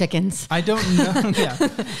summer chickens. I don't know.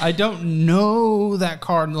 I don't know that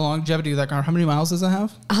car and the longevity of that car. How many miles does it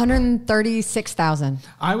have? 136,000.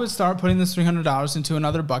 I would start putting this $300 into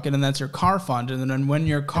another bucket, and that's your car fund. And then when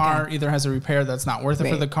your car either has a repair that's not worth it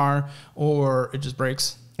for the car, or it just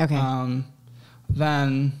breaks. Okay.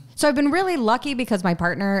 Then. So I've been really lucky because my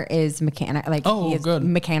partner is he has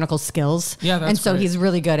mechanical skills. Yeah, that's and so he's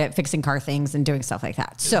really good at fixing car things and doing stuff like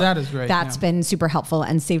that. So that is great. That's been super helpful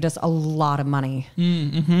and saved us a lot of money.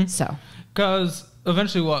 Mm-hmm. So because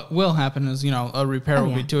eventually what will happen is, a repair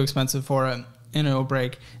will be too expensive for it, and it will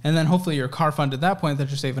break. And then hopefully your car fund at that point that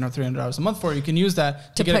you're saving up $300 a month for, you can use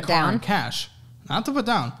that to get a car in cash. Not to put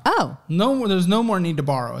down. Oh. No, there's no more need to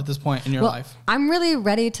borrow at this point in your life. I'm really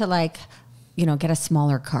ready to get a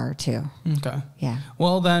smaller car too. Okay. Yeah.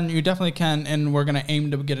 Well, then you definitely can, and we're going to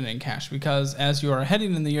aim to get it in cash, because as you are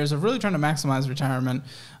heading in the years of really trying to maximize retirement,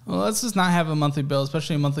 let's just not have a monthly bill,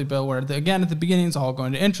 especially a monthly bill where, again, at the beginning, it's all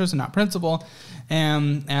going to interest and not principal.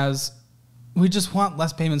 And as we just want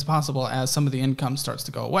less payments possible as some of the income starts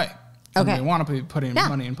to go away. Okay. We want to be putting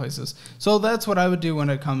money in places. So that's what I would do when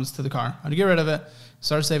it comes to the car. I'd get rid of it,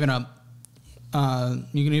 start saving up.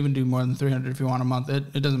 You can even do more than $300 if you want a month.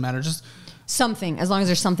 It doesn't matter. Just something, as long as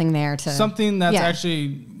there's something there to... Something that's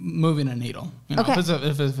actually moving a needle. Okay.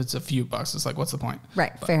 If it's a few bucks, it's like, what's the point?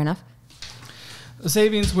 Right. Fair enough. The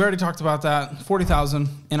savings, we already talked about that. $40,000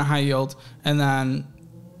 in a high yield. And then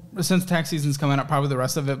since tax season's coming up, probably the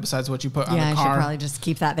rest of it besides what you put on the car. Yeah, I should probably just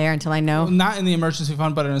keep that there until I know. Not in the emergency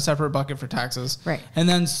fund, but in a separate bucket for taxes. Right. And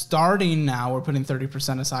then starting now, we're putting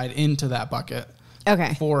 30% aside into that bucket.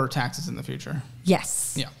 Okay. For taxes in the future.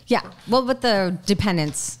 Yes. Yeah. Yeah. Well, with the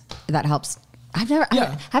dependents, that helps. I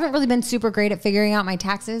haven't really been super great at figuring out my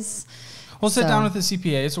taxes. Well, sit down with the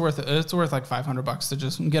CPA. It's worth like $500 to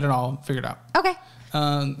just get it all figured out. Okay.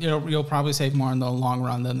 You'll probably save more in the long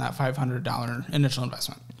run than that $500 initial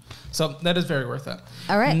investment. So that is very worth it.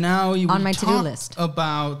 All right. Now on my to-do list.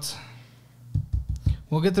 We'll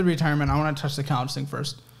get the retirement. I want to touch the college thing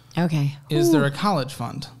first. Okay. Is there a college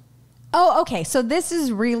fund? Oh, okay. So this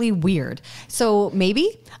is really weird. So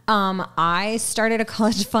maybe I started a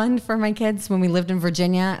college fund for my kids when we lived in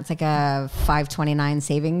Virginia. It's like a 529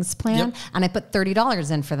 savings plan. Yep. And I put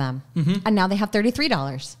 $30 in for them. Mm-hmm. And now they have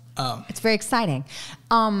 $33. Oh. It's very exciting.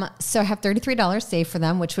 So I have $33 saved for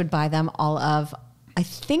them, which would buy them all of, I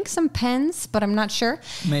think, some pens, but I'm not sure.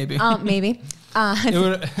 Maybe. Maybe.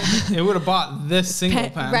 It would have bought this single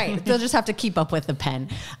pen. Right. They'll just have to keep up with the pen.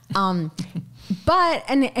 So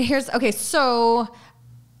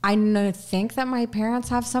I think that my parents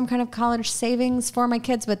have some kind of college savings for my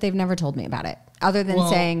kids, but they've never told me about it. Other than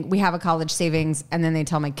saying we have a college savings, and then they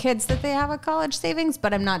tell my kids that they have a college savings,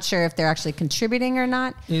 but I'm not sure if they're actually contributing or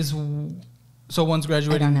not. So one's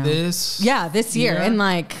graduating this year. And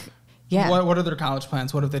What are their college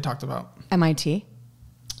plans? What have they talked about? MIT.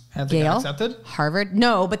 Have they got accepted? Harvard?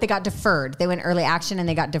 No, but they got deferred. They went early action and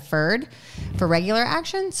they got deferred for regular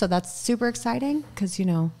action. So that's super exciting because,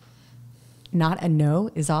 not a no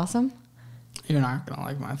is awesome. You're not going to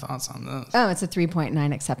like my thoughts on this. Oh, it's a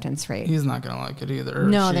 3.9 acceptance rate. He's not going to like it either.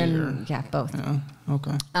 No, both. Yeah,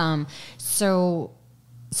 okay.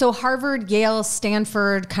 So Harvard, Yale,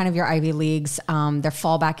 Stanford, kind of your Ivy Leagues. Their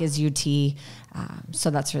fallback is UT. So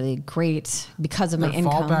that's really great because of my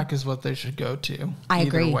income. Fallback is what they should go to. I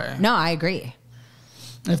agree. Way. No, I agree.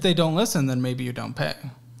 If they don't listen, then maybe you don't pay.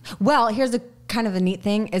 Well, here's the kind of the neat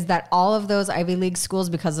thing is that all of those Ivy League schools,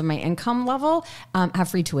 because of my income level, have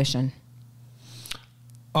free tuition.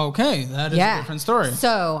 Okay, that is a different story.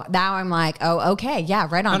 So now I'm like, oh, okay, yeah,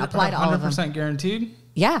 right on. Apply to all of them. 100% guaranteed?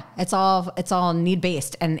 Yeah, it's all need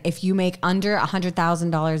based, and if you make under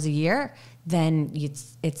 $100,000 a year, then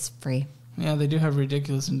it's free. Yeah, they do have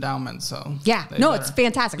ridiculous endowments, so yeah, no, it's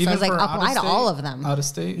fantastic. So I was like, apply to all of them. Out of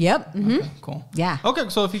state. Yep. Mm-hmm. Okay, cool. Yeah. Okay,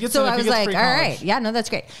 so if you get so I was like, free all college, right, yeah, no, that's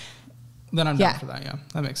great. Then I'm down for that. Yeah,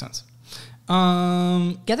 that makes sense. The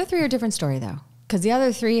other three are a different story though, because the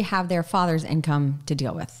other three have their father's income to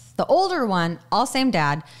deal with. The older one, all same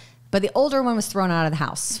dad, but the older one was thrown out of the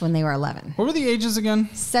house when they were 11. What were the ages again?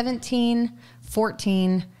 17,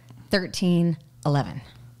 14, 13, 11.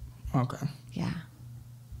 Okay. Yeah.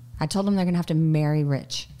 I told them they're going to have to marry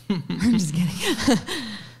rich. I'm just kidding.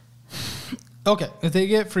 Okay. If they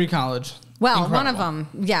get free college. Well, incredible. one of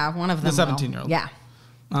them. Yeah, one of them. The 17-year-old. Yeah.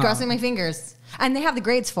 Crossing my fingers. And they have the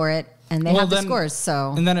grades for it. And they have the scores.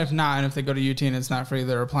 So. And then if not, and if they go to UT and it's not free,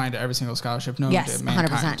 they're applying to every single scholarship known to mankind.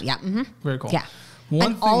 100%. Yeah. Mm-hmm. Very cool. Yeah.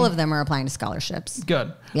 All of them are applying to scholarships.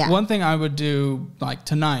 Good. Yeah. One thing I would do like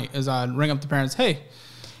tonight is I'd ring up the parents. Hey,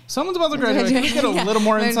 someone's about to graduate. Can we get a little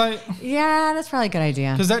more insight? Yeah, that's probably a good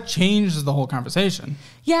idea. Because that changes the whole conversation.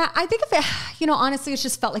 Yeah, I think if it, honestly, it's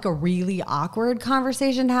just felt like a really awkward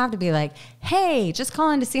conversation to have to be like, hey, just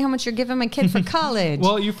calling to see how much you're giving my kid for college.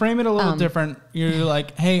 Well, you frame it a little different. You're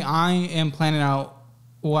like, hey, I am planning out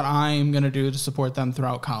what I'm going to do to support them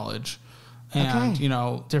throughout college. And,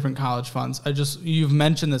 different college funds. You've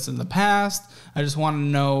mentioned this in the past. I just want to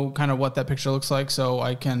know kind of what that picture looks like so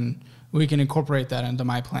we can incorporate that into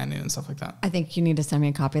my planning and stuff like that. I think you need to send me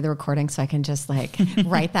a copy of the recording so I can just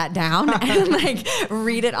write that down and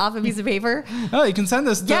read it off a piece of paper. Oh, you can send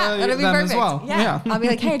this to that'd be them perfect. as well. Yeah. I'll be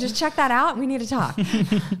like, hey, just check that out. We need to talk.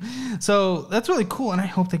 So that's really cool. And I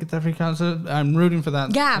hope they get that free college. I'm rooting for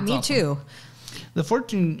that. Yeah, that's me awesome. too. The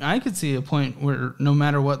 14, I could see a point where no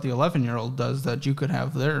matter what the 11-year-old does, that you could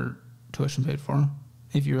have their tuition paid for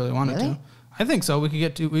if you really wanted to. I think so. We could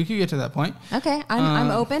get to that point. Okay,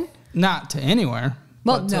 I'm open. Not to anywhere.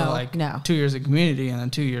 Well, but to 2 years at community and then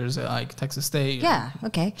 2 years at Texas State. Yeah.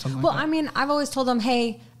 Okay. Well, I mean, I've always told them,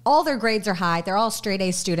 hey, all their grades are high. They're all straight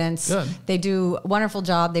A students. Good. They do a wonderful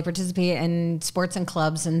job. They participate in sports and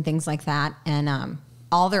clubs and things like that, and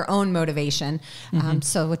all their own motivation,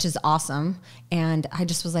 which is awesome. And I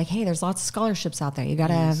just was like, hey, there's lots of scholarships out there. You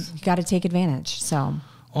gotta take advantage. So.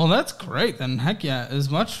 Well, that's great. Then heck yeah, as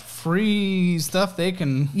much free stuff they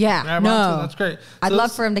can grab onto. That's great. I'd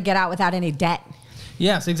love for them to get out without any debt.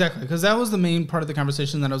 Yes, exactly. Because that was the main part of the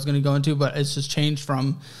conversation that I was going to go into, but it's just changed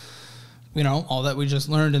from, all that we just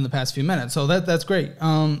learned in the past few minutes. So that's great.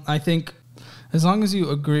 I think as long as you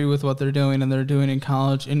agree with what they're doing and they're doing in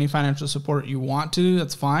college, any financial support you want to,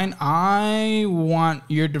 that's fine. I want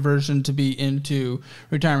your diversion to be into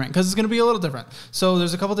retirement because it's going to be a little different. So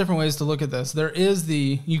there's a couple different ways to look at this. There is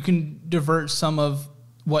you can divert some of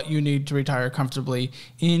what you need to retire comfortably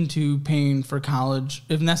into paying for college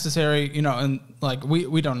if necessary, and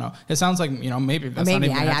we don't know. It sounds like, maybe that's not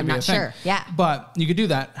even have to be a thing. Sure. Yeah. But you could do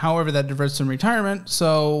that. However, that diverts from retirement.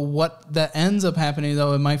 So what that ends up happening,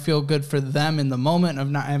 though, it might feel good for them in the moment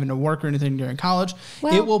of not having to work or anything during college.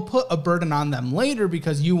 Well, it will put a burden on them later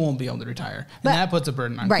because you won't be able to retire. And that puts a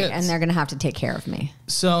burden on kids. Right, and they're going to have to take care of me.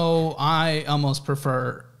 So I almost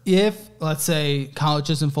prefer if, let's say, college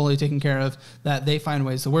isn't fully taken care of, that they find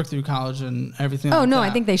ways to work through college and everything like that. I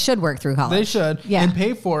think they should work through college. They should. Yeah. And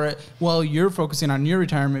pay for it while you're focusing on your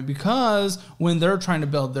retirement, because when they're trying to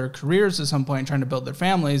build their careers at some point, trying to build their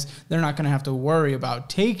families, they're not going to have to worry about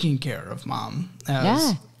taking care of mom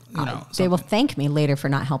as they will thank me later for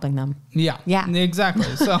not helping them. Yeah. Exactly.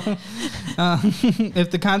 So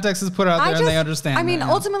if the context is put out there and they understand. I mean,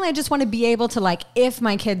 ultimately, I just want to be able to, if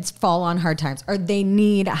my kids fall on hard times or they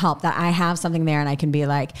need help, that I have something there and I can be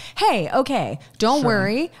like, hey, okay, don't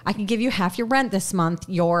worry. I can give you half your rent this month.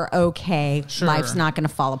 You're okay. Sure. Life's not going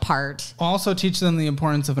to fall apart. Also teach them the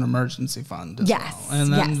importance of an emergency fund as well.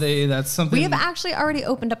 And then that's something. We have actually already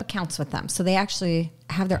opened up accounts with them. So they actually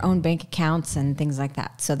have their own bank accounts and things like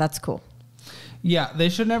that. So that's cool. Yeah, they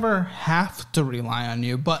should never have to rely on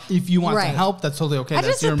you. But if you want to help, that's totally okay.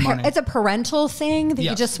 That's your money. It's a parental thing that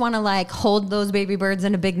you just want to hold those baby birds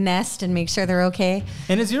in a big nest and make sure they're okay.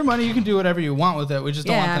 And it's your money. You can do whatever you want with it. We just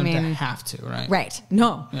don't want them to have to, right? Right.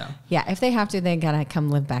 No. Yeah. If they have to, they got to come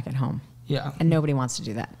live back at home. Yeah. And nobody wants to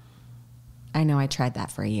do that. I know I tried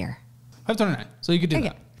that for a year. 529. So you could do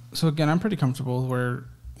that. So again, I'm pretty comfortable with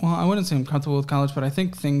I wouldn't say I'm comfortable with college, but I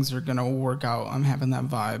think things are going to work out. I'm having that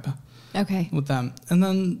vibe. Okay. With them. And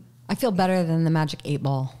then I feel better than the magic 8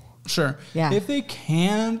 ball. Sure. Yeah. If they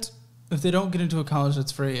don't get into a college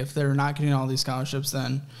that's free, if they're not getting all these scholarships,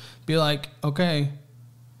 then be like, okay,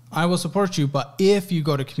 I will support you, but if you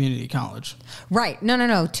go to community college. Right.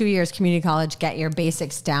 No. 2 years community college, get your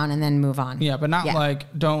basics down and then move on. Yeah, but not like,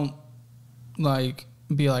 don't like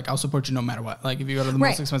be like, I'll support you no matter what. Like if you go to the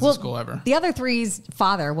most expensive school ever. The other three's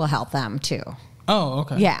father will help them too. Oh,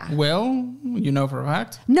 okay. Yeah. Will, you know for a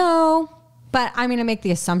fact? No, but I mean, I make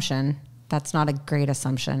the assumption. That's not a great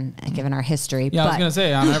assumption given our history. Yeah, but I was going to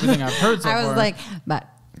say, on everything I've heard so far. I was like, but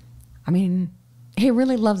I mean, he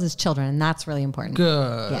really loves his children, and that's really important.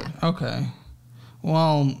 Good. Yeah. Okay.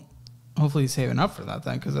 Well, hopefully he's saving up for that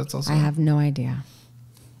then, because that's also... I have no idea.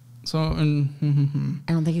 So, I don't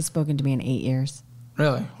think he's spoken to me in 8 years.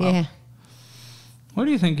 Really? Well, yeah. What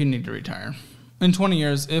do you think you need to retire? In 20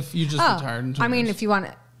 years, if you just retired in 20 I mean, years. if you want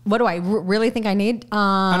to... What do I really think I need?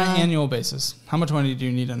 On an annual basis. How much money do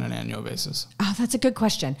you need on an annual basis? Oh, that's a good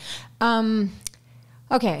question.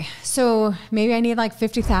 Okay, so maybe I need like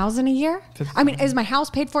 $50,000 a year. I mean, is my house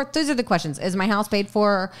paid for? Those are the questions. Is my house paid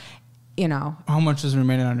for? You know, how much is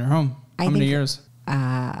remaining on your home? How many years?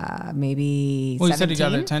 Maybe. Well, 17? you said you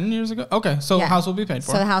got it 10 years ago. Okay, so the house will be paid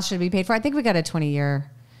for. So the house should be paid for. I think we got a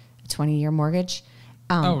 20-year mortgage.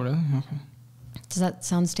 Oh, really? Okay. Does that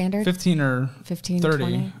sound standard? 15 or 15, 30.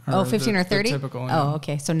 20? Oh, 15 or 30? Typical, yeah. Oh,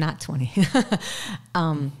 okay. So not 20.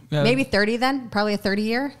 Maybe 30 then? Probably a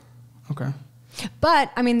 30-year. Okay.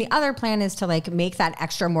 But, I mean, the other plan is to, like, make that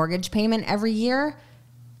extra mortgage payment every year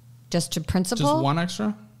just to principal. Just one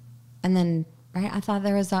extra? And then, right, I thought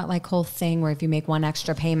there was that, like, whole thing where if you make one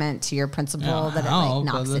extra payment to your principal, that it, like,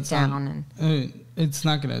 knocks it down. It's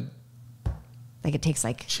not going to... Like, it takes,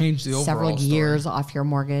 like... change the overall several years off your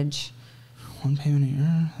mortgage. One payment a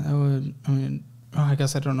year? That would... I mean... Oh, I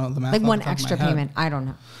guess I don't know the math. Like, one extra payment. I don't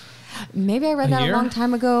know. Maybe I read that a long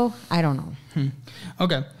time ago. I don't know.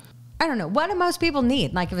 Okay. I don't know. What do most people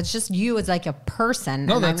need? Like, if it's just you as like a person,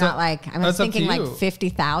 no, and I'm not like, I'm thinking like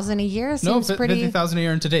 50,000 a year seems pretty. 50,000 a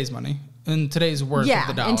year in today's money, in today's worth of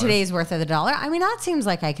the dollar. In today's worth of the dollar. I mean, that seems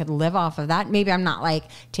like I could live off of that. Maybe I'm not like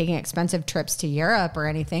taking expensive trips to Europe or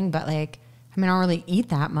anything, but like, I mean, I don't really eat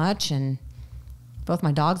that much, and both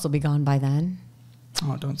my dogs will be gone by then.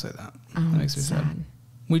 Oh, don't say that. That makes me sad.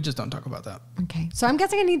 We just don't talk about that. Okay, so I'm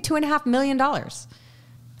guessing I need $2.5 million.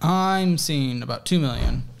 I'm seeing about $2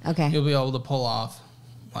 million. Okay. You'll be able to pull off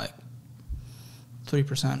like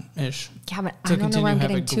 3%-ish. Yeah, but I don't know where I'm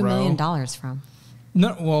getting $2 million from.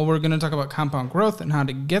 No, well, we're going to talk about compound growth and how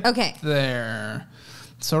to get there.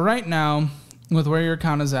 So right now, with where your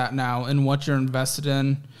account is at now and what you're invested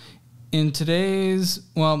in today's,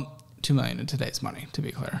 well, $2 million in today's money, to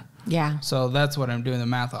be clear. Yeah. So that's what I'm doing the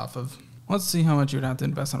math off of. Let's see how much you would have to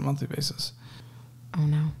invest on a monthly basis. Oh,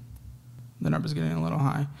 no. The number's getting a little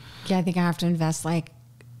high. Yeah, I think I have to invest like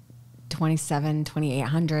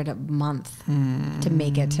 $2,800 a month to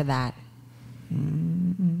make it to that.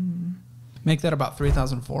 Make that about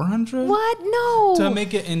 $3,400. What? No. To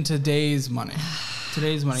make it in today's money.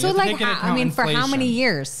 Today's money. So like, I mean, for how many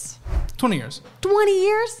years? 20 years. 20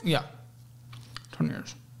 years? Yeah. 20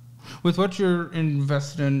 years. With what you're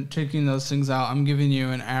invested in, taking those things out, I'm giving you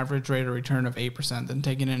an average rate of return of 8%, then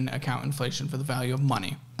taking into account inflation for the value of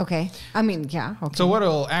money. Okay. I mean, yeah. Okay. So what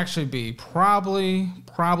it'll actually be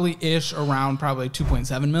probably-ish around probably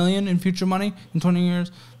 2.7 million in future money in 20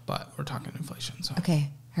 years, but we're talking inflation. So. Okay.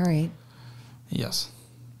 All right. Yes.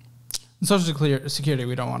 And Social Security,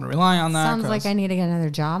 we don't want to rely on that. Sounds like I need to get another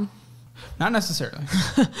job. Not necessarily.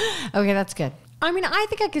 Okay, that's good. I mean, I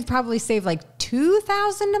think I could probably save like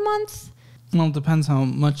 $2,000 a month. Well, it depends how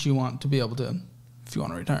much you want to be able to, if you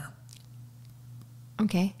want to retire.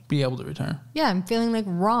 Okay. Be able to retire. Yeah, I'm feeling like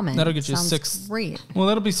ramen. That'll get you great. Well,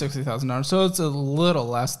 that'll be $60,000. So it's a little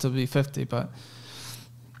less to be 50, but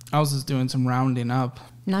I was just doing some rounding up.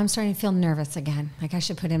 Now I'm starting to feel nervous again. Like I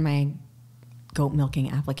should put in my goat milking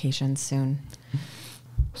application soon.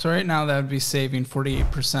 So right now that would be saving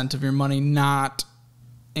 48% of your money, not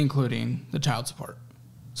including the child support.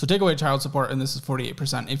 So take away child support, and this is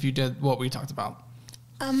 48% if you did what we talked about,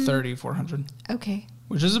 $3,400. Okay.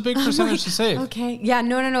 Which is a big percentage to save. Okay. Yeah.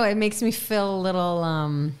 No. It makes me feel a little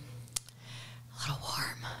warm.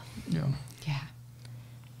 Yeah. Yeah.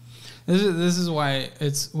 This is why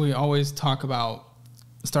we always talk about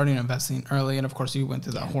starting investing early, and of course you went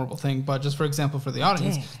through that horrible thing, but just for example for the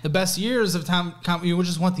audience, the best years of time, you would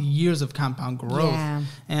just want the years of compound growth,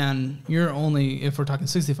 and you're only, if we're talking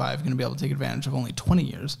 65, going to be able to take advantage of only 20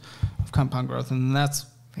 years of compound growth, and that's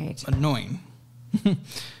annoying.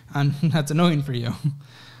 And that's annoying for you.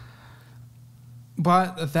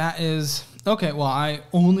 But that is okay. Well, I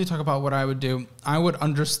only talk about what I would do. I would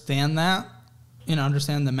understand that,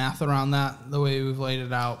 understand the math around that, the way we've laid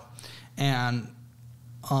it out, and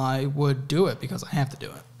I would do it because I have to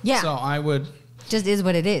do it. Yeah. So I would Just is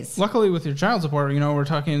what it is. Luckily, with your child support, we're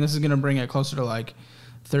talking, this is going to bring it closer to like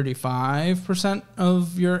 35%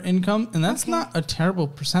 of your income. And that's not a terrible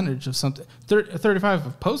percentage of something. 35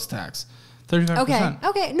 of post-tax. 35%.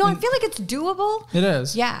 Okay. No, I feel like it's doable. It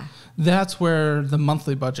is. Yeah. That's where the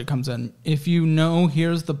monthly budget comes in. If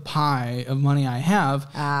here's the pie of money I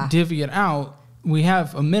have, divvy it out. We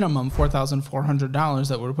have a minimum $4,400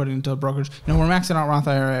 that we're putting into a brokerage. We're maxing out Roth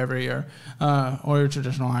IRA every year, or your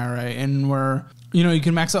traditional IRA, and you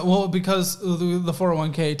can max out, because the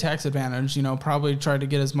 401k tax advantage, probably try to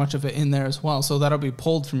get as much of it in there as well. So that'll be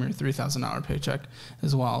pulled from your $3,000 paycheck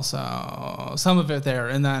as well. So some of it there,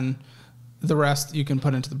 and then the rest you can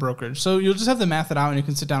put into the brokerage. So you'll just have to math it out, and you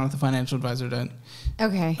can sit down with a financial advisor to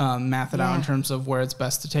math it out in terms of where it's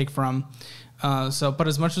best to take from. But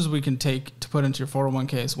as much as we can take to put into your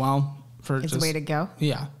 401k as well. It's the way to go?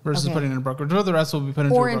 Yeah, versus putting in a brokerage. Or the rest will be put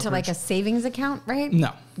into a brokerage. Or into like a savings account, right?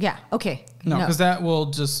 No. Yeah, okay. No, because that will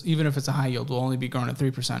just, even if it's a high yield, will only be growing at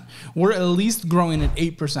 3%. We're at least growing at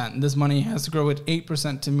 8%. This money has to grow at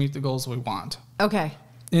 8% to meet the goals we want. Okay.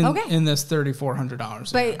 In this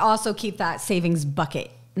 $3,400. But also keep that savings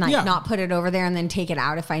bucket. Not put it over there and then take it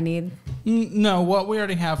out if I need? No, what we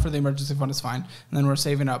already have for the emergency fund is fine. And then we're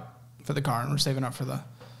saving up for the car, and we're saving up for the...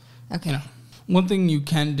 Okay. One thing you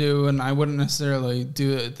can do, and I wouldn't necessarily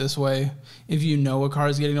do it this way if a car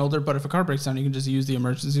is getting older, but if a car breaks down, you can just use the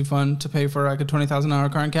emergency fund to pay for like a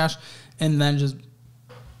 $20,000 car in cash, and then just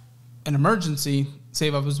an emergency,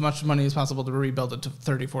 save up as much money as possible to rebuild it to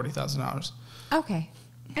 $30,000, $40,000. Okay.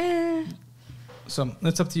 So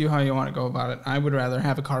it's up to you how you want to go about it. I would rather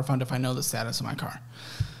have a car fund if I know the status of my car.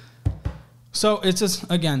 So it's just,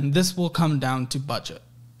 again, this will come down to budget.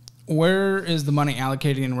 Where is the money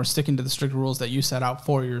allocated, and we're sticking to the strict rules that you set out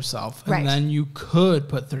for yourself. And then you could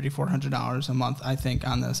put $3,400 a month, I think,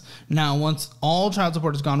 on this. Now, once all child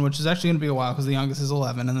support is gone, which is actually going to be a while because the youngest is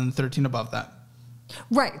 11 and then 13 above that.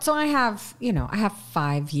 Right. So I have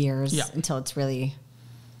 5 years until it's really...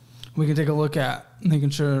 We can take a look at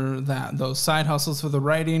making sure that those side hustles for the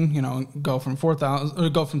writing, go from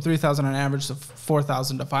 $3,000 on average to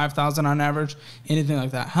 $4,000 to $5,000 on average. Anything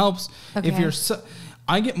like that helps. Okay.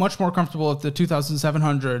 I get much more comfortable if the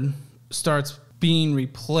 $2,700 starts being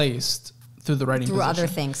replaced through the writing position. Other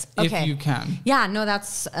things. Okay. If you can. Yeah, no,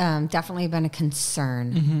 that's definitely been a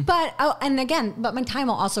concern. Mm-hmm. But my time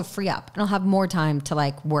will also free up, and I'll have more time to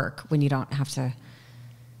like work when you don't have to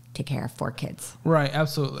take care of 4 kids. Right,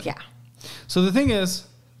 absolutely. Yeah. So the thing is,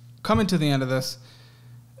 coming to the end of this,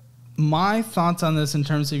 my thoughts on this in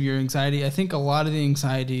terms of your anxiety, I think a lot of the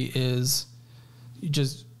anxiety is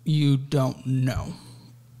you don't know.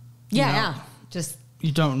 Yeah.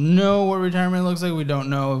 You don't know what retirement looks like. We don't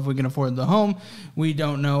know if we can afford the home. We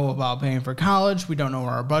don't know about paying for college. We don't know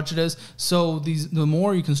where our budget is. So the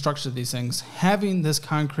more you can structure these things, having this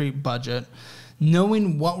concrete budget,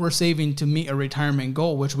 knowing what we're saving to meet a retirement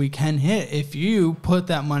goal, which we can hit if you put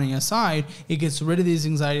that money aside, it gets rid of these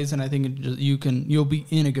anxieties, and I think you'll be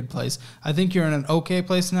in a good place. I think you're in an okay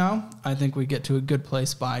place now. I think we get to a good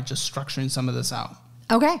place by just structuring some of this out.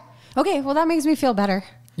 Okay. Well, that makes me feel better.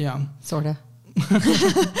 Yeah. Sort of.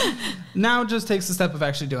 Now it just takes the step of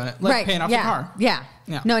actually doing it. Like paying off the car. Yeah.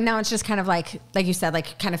 No, now it's just kind of like you said,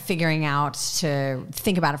 like kind of figuring out to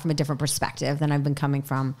think about it from a different perspective than I've been coming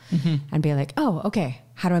from, and be like, oh, okay,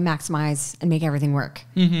 how do I maximize and make everything work?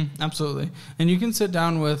 Mm-hmm, absolutely. And you can sit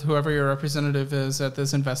down with whoever your representative is at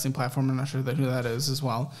this investing platform. I'm not sure who that is as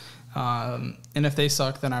well. And if they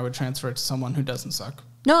suck, then I would transfer it to someone who doesn't suck.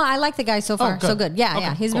 No, I like the guy so far. So good.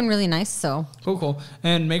 Yeah. He's been really nice. So cool.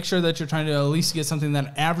 And make sure that you're trying to at least get something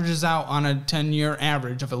that averages out on a 10-year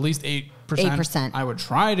average of at least 8%. 8%. I would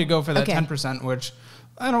try to go for that 10%, which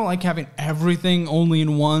I don't like having everything only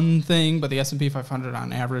in one thing, but the S&P 500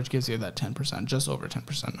 on average gives you that 10%, just over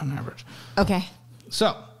 10% on average. Okay.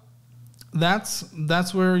 So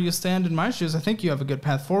that's where you stand in my shoes. I think you have a good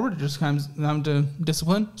path forward. It just comes down to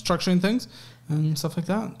discipline, structuring things, and stuff like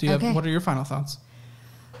that. What are your final thoughts?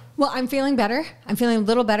 Well, I'm feeling better. I'm feeling a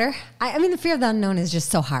little better. I mean, the fear of the unknown is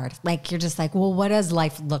just so hard. Like, you're just like, well, what does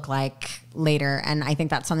life look like later? And I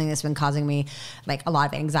think that's something that's been causing me like a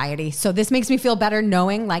lot of anxiety. So this makes me feel better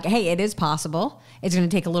knowing like, hey, it is possible. It's going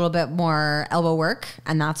to take a little bit more elbow work,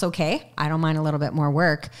 and that's okay. I don't mind a little bit more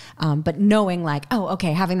work. But knowing like, oh,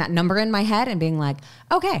 okay, having that number in my head and being like,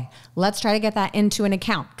 okay, let's try to get that into an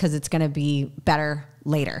account because it's going to be better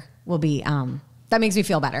later will be, that makes me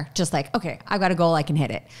feel better. Just like, okay, I've got a goal, I can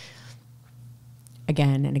hit it.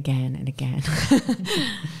 Again and again and again.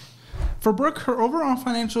 For Brooke, her overall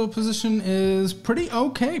financial position is pretty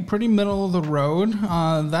okay, pretty middle of the road.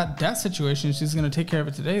 That debt situation, she's going to take care of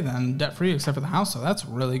it today then, debt-free except for the house, so that's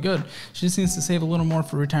really good. She just needs to save a little more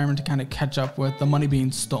for retirement to kind of catch up with the money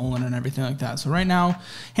being stolen and everything like that. So right now,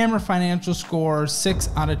 Hammer financial score 6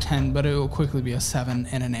 out of 10, but it will quickly be a 7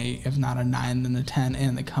 and an 8, if not a 9 then a 10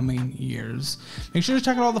 in the coming years. Make sure to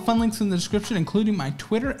check out all the fun links in the description, including my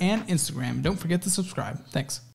Twitter and Instagram. Don't forget to subscribe. Thanks.